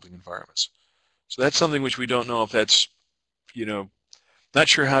lower yielding environments. So that's something which we don't know if that's, you know, not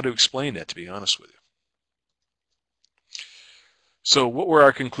sure how to explain that, to be honest with you. So what were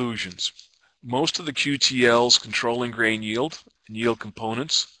our conclusions? Most of the QTLs controlling grain yield and yield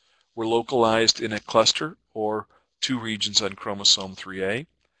components were localized in a cluster or 2 regions on chromosome 3A.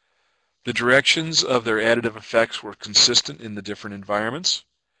 The directions of their additive effects were consistent in the different environments,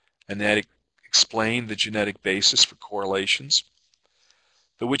 and that explained the genetic basis for correlations.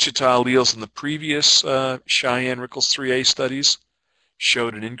 The Wichita alleles in the previous Cheyenne-Rickles 3A studies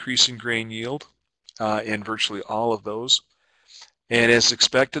showed an increase in grain yield in virtually all of those. And as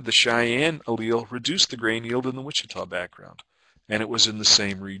expected, the Cheyenne allele reduced the grain yield in the Wichita background, and it was in the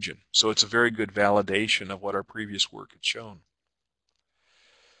same region. So it's a very good validation of what our previous work had shown.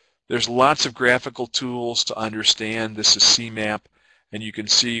 There's lots of graphical tools to understand. This is CMAP, and you can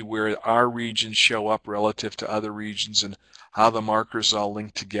see where our regions show up relative to other regions and how the markers all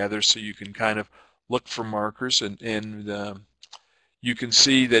link together, so you can kind of look for markers, and you can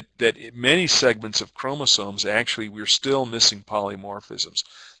see that many segments of chromosomes, actually, we're still missing polymorphisms.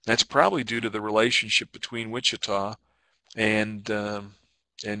 That's probably due to the relationship between Wichita and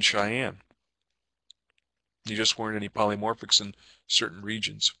Cheyenne. There just weren't any polymorphics in certain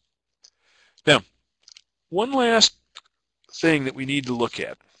regions. Now, one last thing that we need to look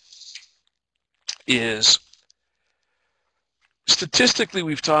at is, statistically,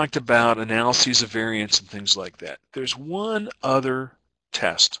 we've talked about analyses of variance and things like that. There's one other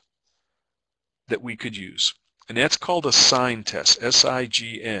test that we could use, and that's called a sign test,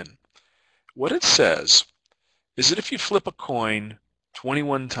 S-I-G-N. What it says is that if you flip a coin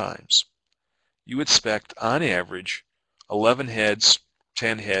 21 times, you expect, on average, 11 heads,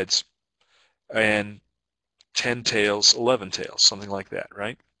 10 heads, and 10 tails, 11 tails, something like that,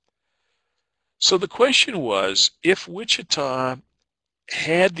 right? So the question was, if Wichita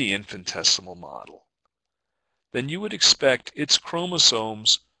had the infinitesimal model, then you would expect its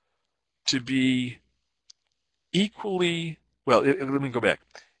chromosomes to be equally, well, let me go back.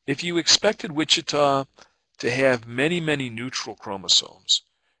 If you expected Wichita to have many, many neutral chromosomes,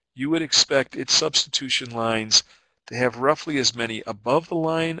 you would expect its substitution lines to have roughly as many above the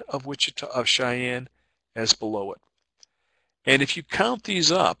line of Cheyenne as below it. And if you count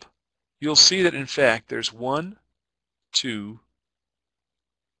these up, you'll see that in fact there's 1, 2,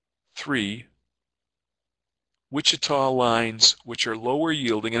 3 Wichita lines which are lower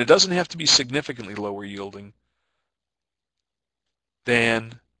yielding, and it doesn't have to be significantly lower yielding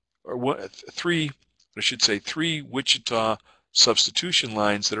than, or three Wichita substitution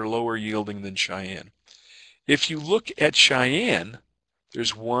lines that are lower yielding than Cheyenne. If you look at Cheyenne,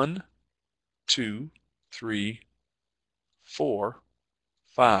 there's 1, 2, 3, 4,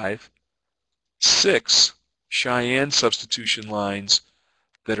 5, 6 Cheyenne substitution lines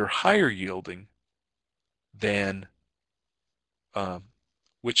that are higher yielding than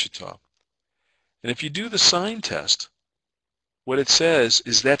Wichita. And if you do the sign test, what it says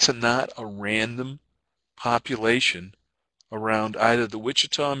is that's not a random population around either the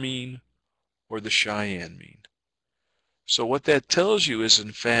Wichita mean or the Cheyenne mean. So what that tells you is,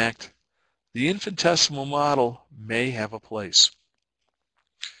 in fact, the infinitesimal model may have a place.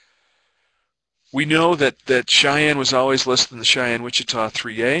 We know that Cheyenne was always less than the Cheyenne-Wichita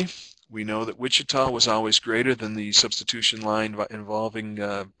 3A. We know that Wichita was always greater than the substitution line involving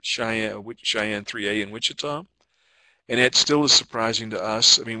Cheyenne 3A in Wichita. And that still is surprising to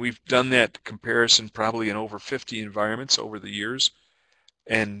us. I mean, we've done that comparison probably in over 50 environments over the years,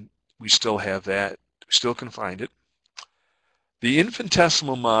 and we still have that. We still can find it. The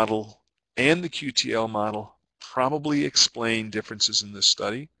infinitesimal model and the QTL model probably explain differences in this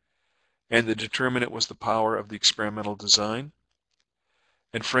study, and the determinant was the power of the experimental design.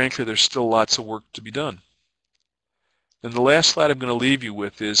 And frankly, there's still lots of work to be done. And the last slide I'm going to leave you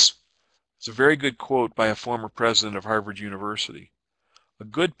with is, it's a very good quote by a former president of Harvard University. A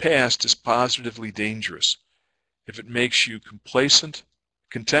good past is positively dangerous if it makes you complacent,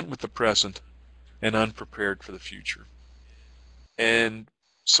 content with the present, and unprepared for the future. And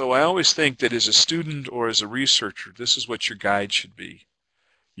so I always think that as a student or as a researcher, this is what your guide should be.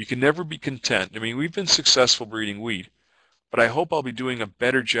 You can never be content. I mean, we've been successful breeding wheat, but I hope I'll be doing a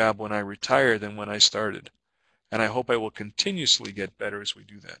better job when I retire than when I started. And I hope I will continuously get better as we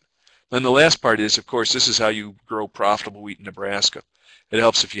do that. Then the last part is, of course, this is how you grow profitable wheat in Nebraska. It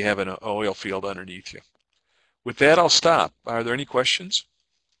helps if you have an oil field underneath you. With that, I'll stop. Are there any questions?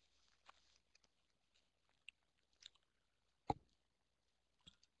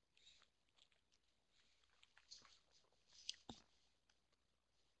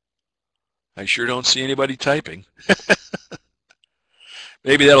 I sure don't see anybody typing.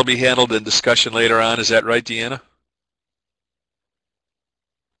 Maybe that'll be handled in discussion later on. Is that right, Deanna?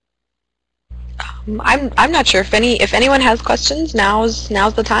 I'm not sure if anyone has questions. Now's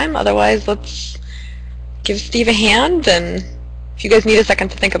the time. Otherwise, let's give Steve a hand and If you guys need a second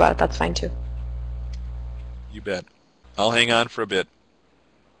to think about it, that's fine too. You bet. I'll hang on for a bit.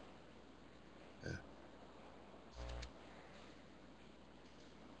 Yeah.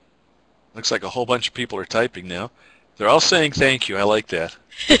 Looks like a whole bunch of people are typing now. They're all saying thank you. I like that.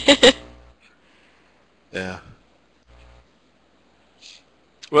 Yeah.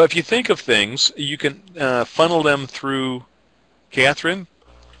 Well, if you think of things, you can funnel them through Catherine,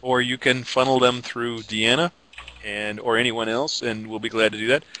 or you can funnel them through Deanna, or anyone else, and we'll be glad to do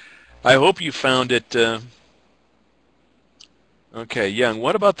that. I hope you found it. Okay, Young,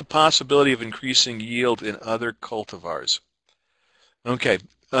 what about the possibility of increasing yield in other cultivars? Okay,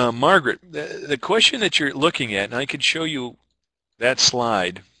 Margaret, the question that you're looking at, and I could show you that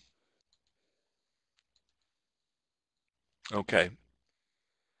slide. Okay.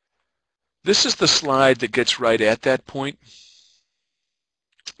 This is the slide that gets right at that point,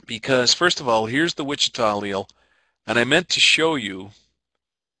 because first of all, here's the Wichita allele, and I meant to show you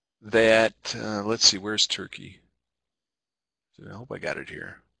that, let's see, where's Turkey? I hope I got it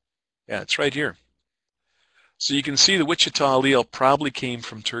here. Yeah, it's right here. So you can see the Wichita allele probably came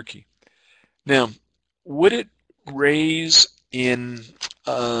from Turkey. Now, would it raise in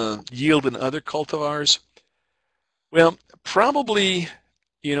yield in other cultivars? Well, probably,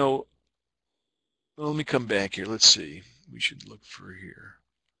 you know, well, let me come back here. Let's see. We should look for here.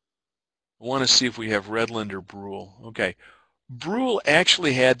 I want to see if we have Redland or Brule. Okay. Brule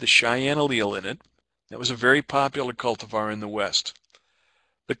actually had the Cheyenne allele in it. That was a very popular cultivar in the West.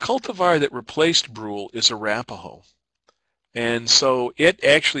 The cultivar that replaced Brule is Arapaho. And so it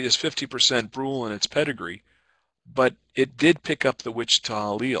actually is 50% Brule in its pedigree, but it did pick up the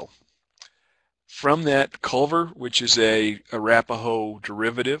Wichita allele. From that, Culver, which is a Arapaho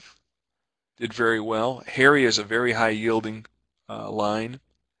derivative, did very well. Harry is a very high yielding line.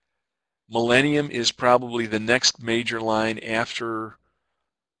 Millennium is probably the next major line after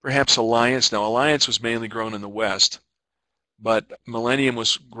perhaps Alliance. Now, Alliance was mainly grown in the West, but Millennium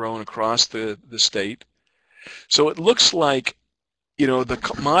was grown across the state. So it looks like, you know, the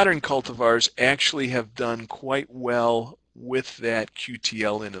modern cultivars actually have done quite well with that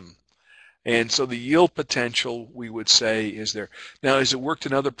QTL in them. And so the yield potential, we would say, is there. Now, has it worked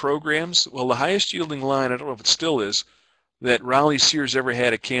in other programs? Well, the highest yielding line, I don't know if it still is, that Raleigh Sears ever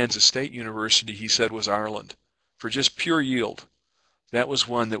had at Kansas State University, he said, was Ireland. For just pure yield, that was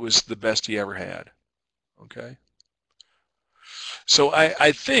one that was the best he ever had. Okay? So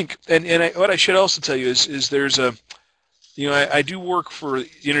I think, what I should also tell you is there's a, you know, I do work for the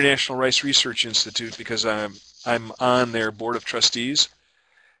International Rice Research Institute because I'm on their board of trustees.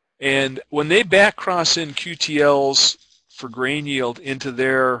 And when they back cross in QTLs for grain yield into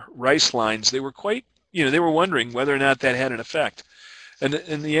their rice lines, they were quite, you know, they were wondering whether or not that had an effect. And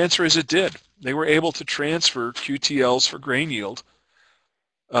the answer is it did. They were able to transfer QTLs for grain yield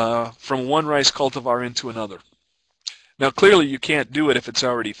from one rice cultivar into another. Now, clearly you can't do it if it's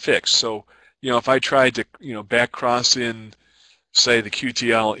already fixed. So, you know, if I tried to, you know, back cross in, say, the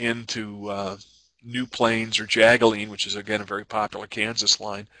QTL into New Plains or Jagaline, which is again a very popular Kansas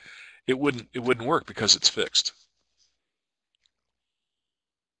line, it wouldn't work because it's fixed.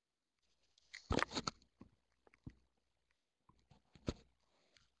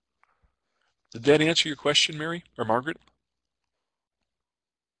 Did that answer your question, Mary or Margaret?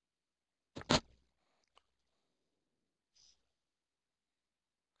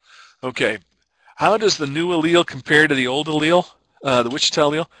 Okay. How does the new allele compare to the old allele, the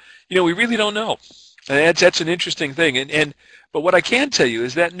Wichita allele? You know, we really don't know. That's an interesting thing. But what I can tell you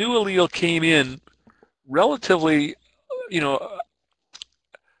is that new allele came in relatively, you know,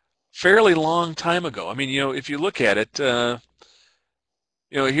 fairly long time ago. I mean, you know, if you look at it,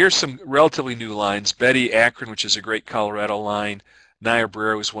 you know, here's some relatively new lines. Betty Akron, which is a great Colorado line.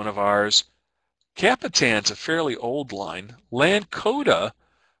 Niobrara was one of ours. Capitan's a fairly old line. Lankota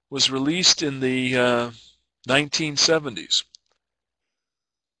was released in the 1970s.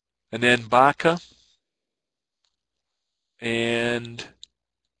 And then Baca and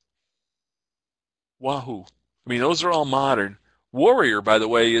Wahoo. I mean, those are all modern. Warrior, by the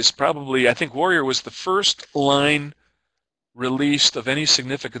way, is probably, I think Warrior was the first line released of any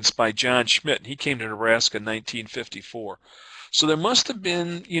significance by John Schmidt. He came to Nebraska in 1954. So there must have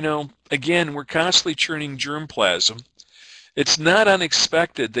been, you know, again, we're constantly churning germplasm. It's not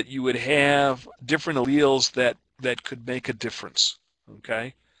unexpected that you would have different alleles that could make a difference,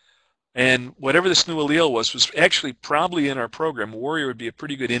 okay? And whatever this new allele was actually probably in our program. Warrior would be a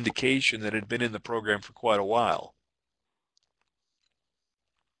pretty good indication that it had been in the program for quite a while.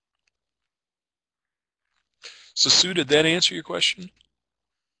 So Sue, did that answer your question?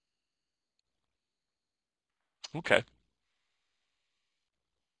 Okay.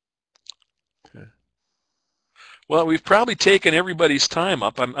 Well, we've probably taken everybody's time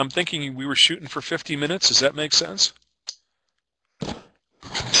up. I'm thinking we were shooting for 50 minutes. Does that make sense?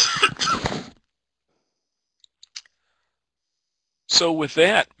 So with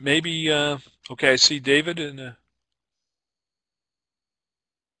that, maybe, okay, I see David. And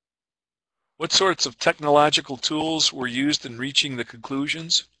what sorts of technological tools were used in reaching the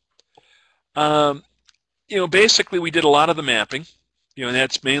conclusions? Basically we did a lot of the mapping, and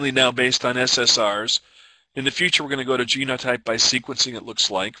that's mainly now based on SSRs. In the future, we're going to go to genotype by sequencing, it looks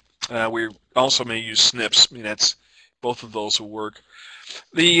like. We also may use SNPs. I mean, both of those will work.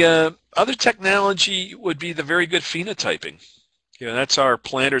 The other technology would be the very good phenotyping. That's our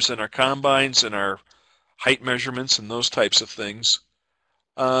planters and our combines and our height measurements and those types of things.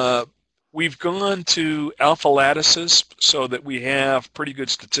 We've gone to alpha lattices so that we have pretty good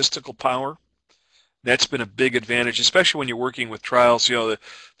statistical power. That's been a big advantage, especially when you're working with trials. The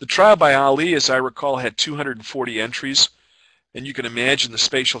trial by Ali, as I recall, had 240 entries, and you can imagine the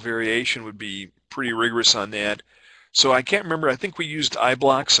spatial variation would be pretty rigorous on that. So I can't remember. I think we used I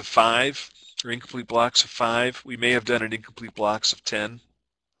blocks of 5 or incomplete blocks of 5. We may have done it incomplete blocks of 10.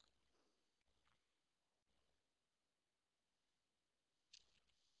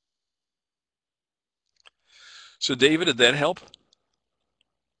 So David, did that help?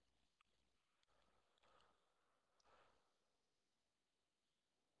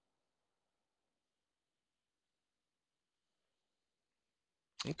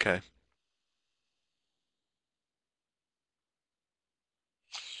 Okay.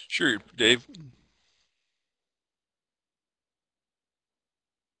 Sure, Dave.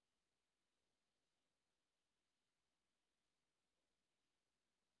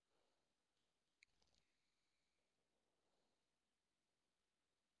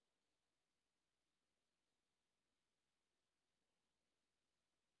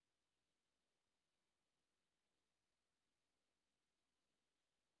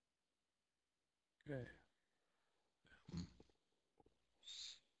 Okay.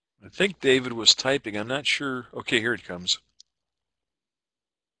 I think David was typing. I'm not sure. Okay, here it comes.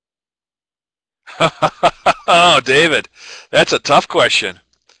 Oh, David, that's a tough question.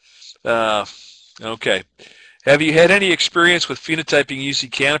 Okay. Have you had any experience with phenotyping using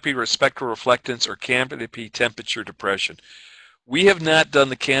canopy or spectral reflectance or canopy temperature depression? We have not done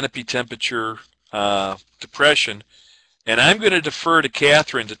the canopy temperature depression, and I'm going to defer to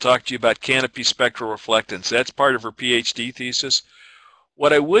Catherine to talk to you about canopy spectral reflectance. That's part of her PhD thesis.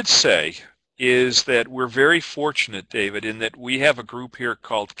 What I would say is that we're very fortunate, David, in that we have a group here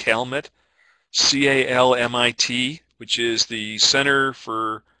called CALMIT, C-A-L-M-I-T, which is the Center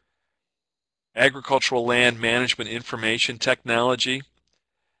for Agricultural Land Management Information Technology.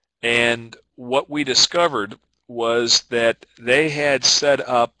 And what we discovered was that they had set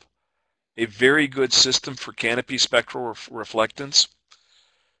up a very good system for canopy spectral reflectance.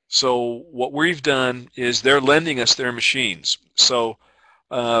 So what we've done is they're lending us their machines. So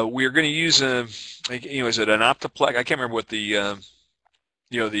we're going to use is it an Optiplex? I can't remember what the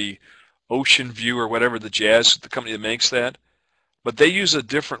the Ocean View or whatever the company that makes that, but they use a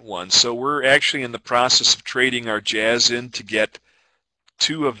different one. So we're actually in the process of trading our Jazz in to get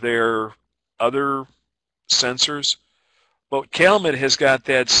 2 of their other sensors. But CalMet has got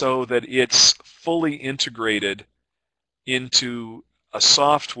that so that it's fully integrated into a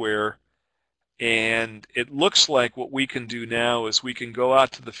software, and it looks like what we can do now is we can go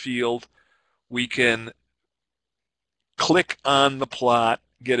out to the field, we can click on the plot,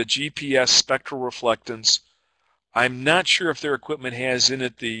 get a GPS spectral reflectance. I'm not sure if their equipment has in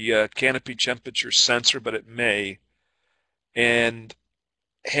it the canopy temperature sensor, but it may, and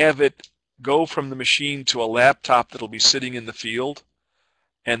have it go from the machine to a laptop that'll be sitting in the field,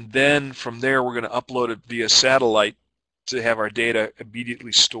 and then from there we're going to upload it via satellite to have our data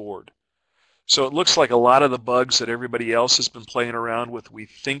immediately stored. So it looks like a lot of the bugs that everybody else has been playing around with, we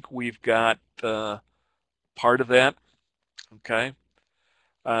think we've got part of that. Okay.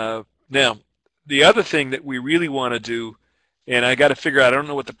 Now, the other thing that we really want to do, and I got to figure out, I don't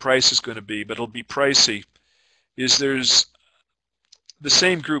know what the price is going to be, but it'll be pricey, is there's the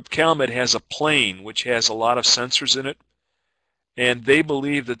same group, CalMet, has a plane which has a lot of sensors in it, and they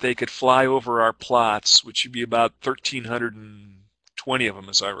believe that they could fly over our plots, which would be about 1,320 of them,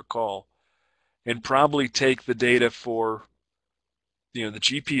 as I recall, and probably take the data for the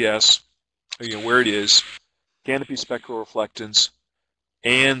GPS, where it is, canopy spectral reflectance,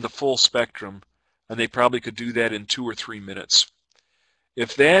 and the full spectrum, and they probably could do that in 2 or 3 minutes.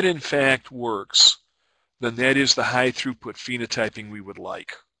 If that in fact works, then that is the high throughput phenotyping we would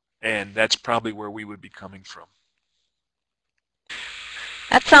like, and that's probably where we would be coming from.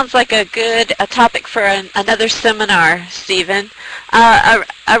 That sounds like a topic for another seminar, Stephen.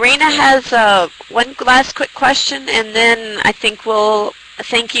 Arena has one last quick question, and then I think we'll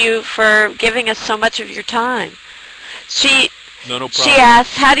thank you for giving us so much of your time. She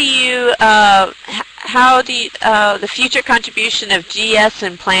asks, how do you, the future contribution of GS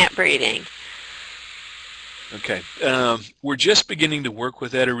in plant breeding? Okay, we're just beginning to work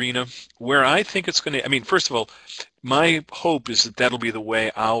with that, Arena. Where I think it's going to, I mean, first of all, my hope is that that'll be the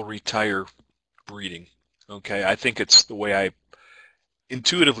way I'll retire breeding. Okay, I think it's the way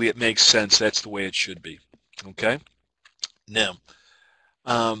intuitively it makes sense. That's the way it should be. Okay, now,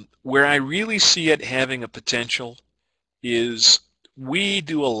 where I really see it having a potential is we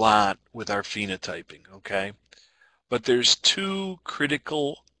do a lot with our phenotyping, okay? But there's two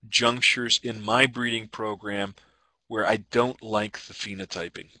critical junctures in my breeding program where I don't like the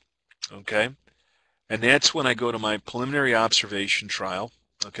phenotyping, okay? And that's when I go to my preliminary observation trial,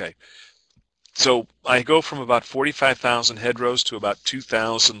 okay? So I go from about 45,000 head rows to about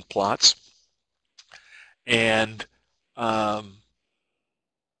 2,000 plots. And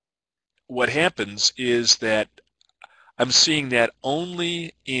what happens is that I'm seeing that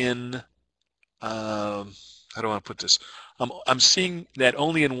only in, how do I want to put this? I'm seeing that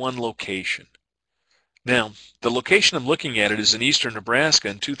only in one location. Now, the location I'm looking at it is in eastern Nebraska,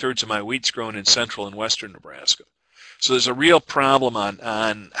 and 2/3 of my wheat's grown in central and western Nebraska. So there's a real problem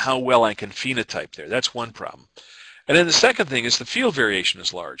on how well I can phenotype there. That's one problem. And then the second thing is the field variation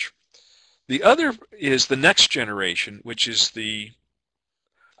is large. The other is the next generation, which is the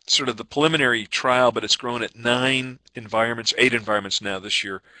sort of the preliminary trial, but it's grown at 8 environments now this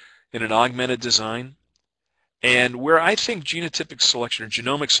year in an augmented design. And where I think genotypic selection or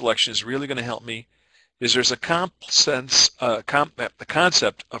genomic selection is really going to help me is there's the concept of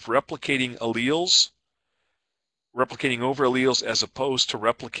replicating alleles, replicating over alleles as opposed to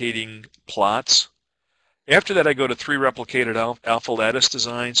replicating plots. After that, I go to 3 replicated alpha lattice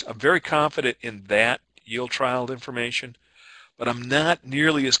designs. I'm very confident in that yield trial information, but I'm not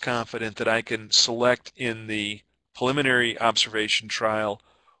nearly as confident that I can select in the preliminary observation trial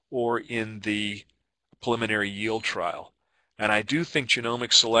or in the preliminary yield trial. And I do think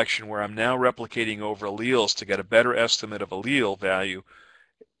genomic selection, where I'm now replicating over alleles to get a better estimate of allele value,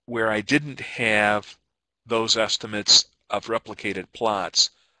 where I didn't have those estimates of replicated plots,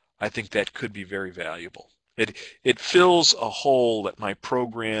 I think that could be very valuable. It fills a hole that my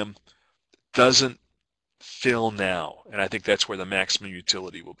program doesn't fill now, and I think that's where the maximum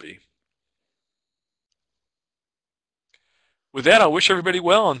utility will be. With that, I'll wish everybody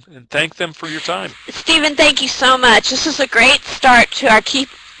well and thank them for your time. Stephen, thank you so much. This is a great start to our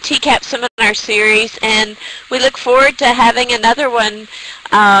TCAP seminar series, and we look forward to having another one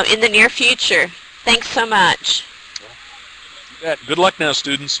in the near future. Thanks so much. Good luck now,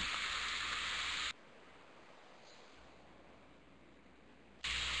 students.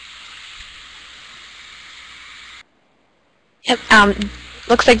 Yep.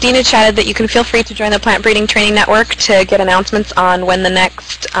 Looks like Dina chatted that you can feel free to join the Plant Breeding Training Network to get announcements on when the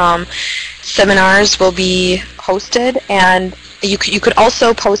next seminars will be hosted, and you could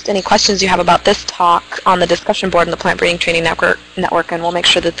also post any questions you have about this talk on the discussion board in the Plant Breeding Training Network, and we'll make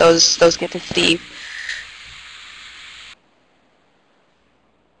sure that those get to Steve.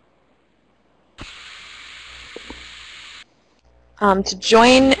 To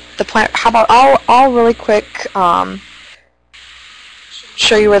join the plant, how about I'll really quick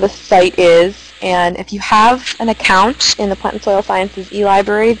show you where the site is, and if you have an account in the Plant and Soil Sciences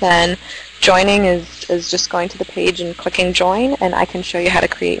e-library, then joining is just going to the page and clicking join, and I can show you how to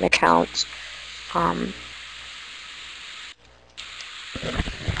create an account.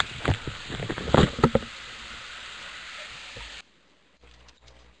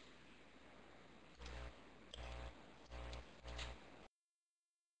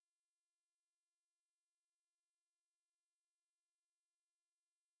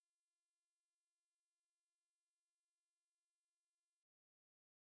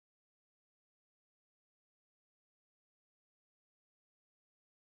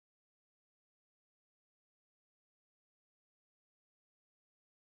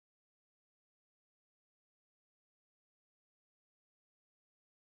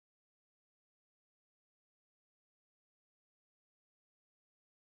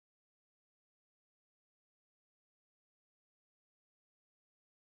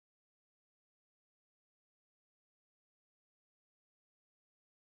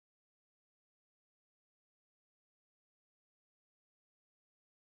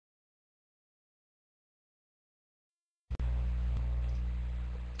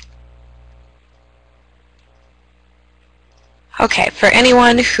 Okay, for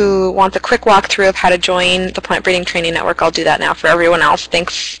anyone who wants a quick walkthrough of how to join the Plant Breeding Training Network, I'll do that now. For everyone else,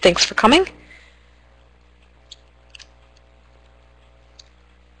 thanks for coming.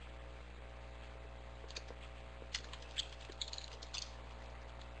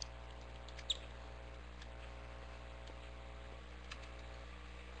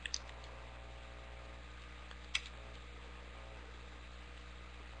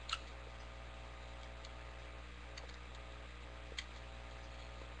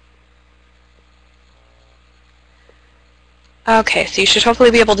 Okay, so you should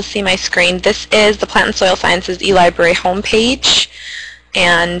hopefully be able to see my screen. This is the Plant and Soil Sciences eLibrary homepage.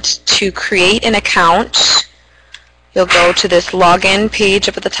 And to create an account, you'll go to this login page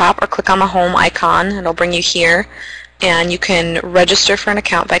up at the top or click on the home icon. It'll bring you here. And you can register for an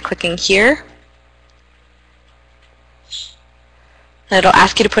account by clicking here. And it'll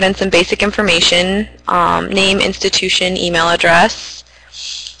ask you to put in some basic information, name, institution, email address,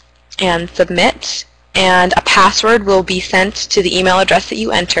 and submit. And a password will be sent to the email address that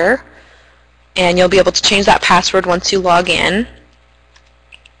you enter, and you'll be able to change that password once you log in.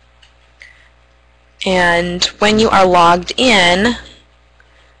 And when you are logged in,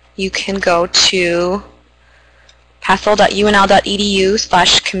 you can go to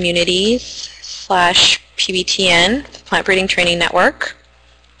passel.unl.edu/communities/PBTN, Plant Breeding Training Network.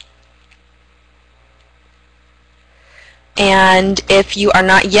 And if you are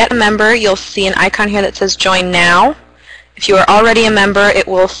not yet a member, you'll see an icon here that says Join Now. If you are already a member, it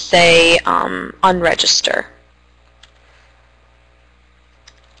will say Unregister.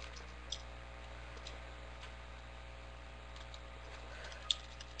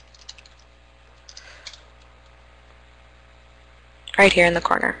 Right here in the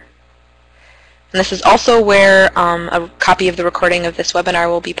corner. And this is also where a copy of the recording of this webinar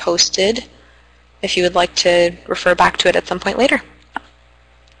will be posted, if you would like to refer back to it at some point later.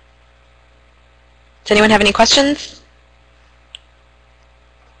 Does anyone have any questions?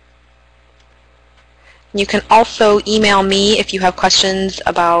 You can also email me if you have questions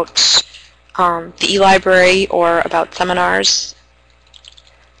about the eLibrary or about seminars.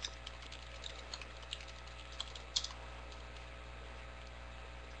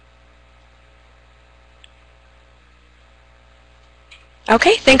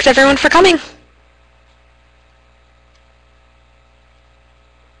 Okay, thanks everyone for coming.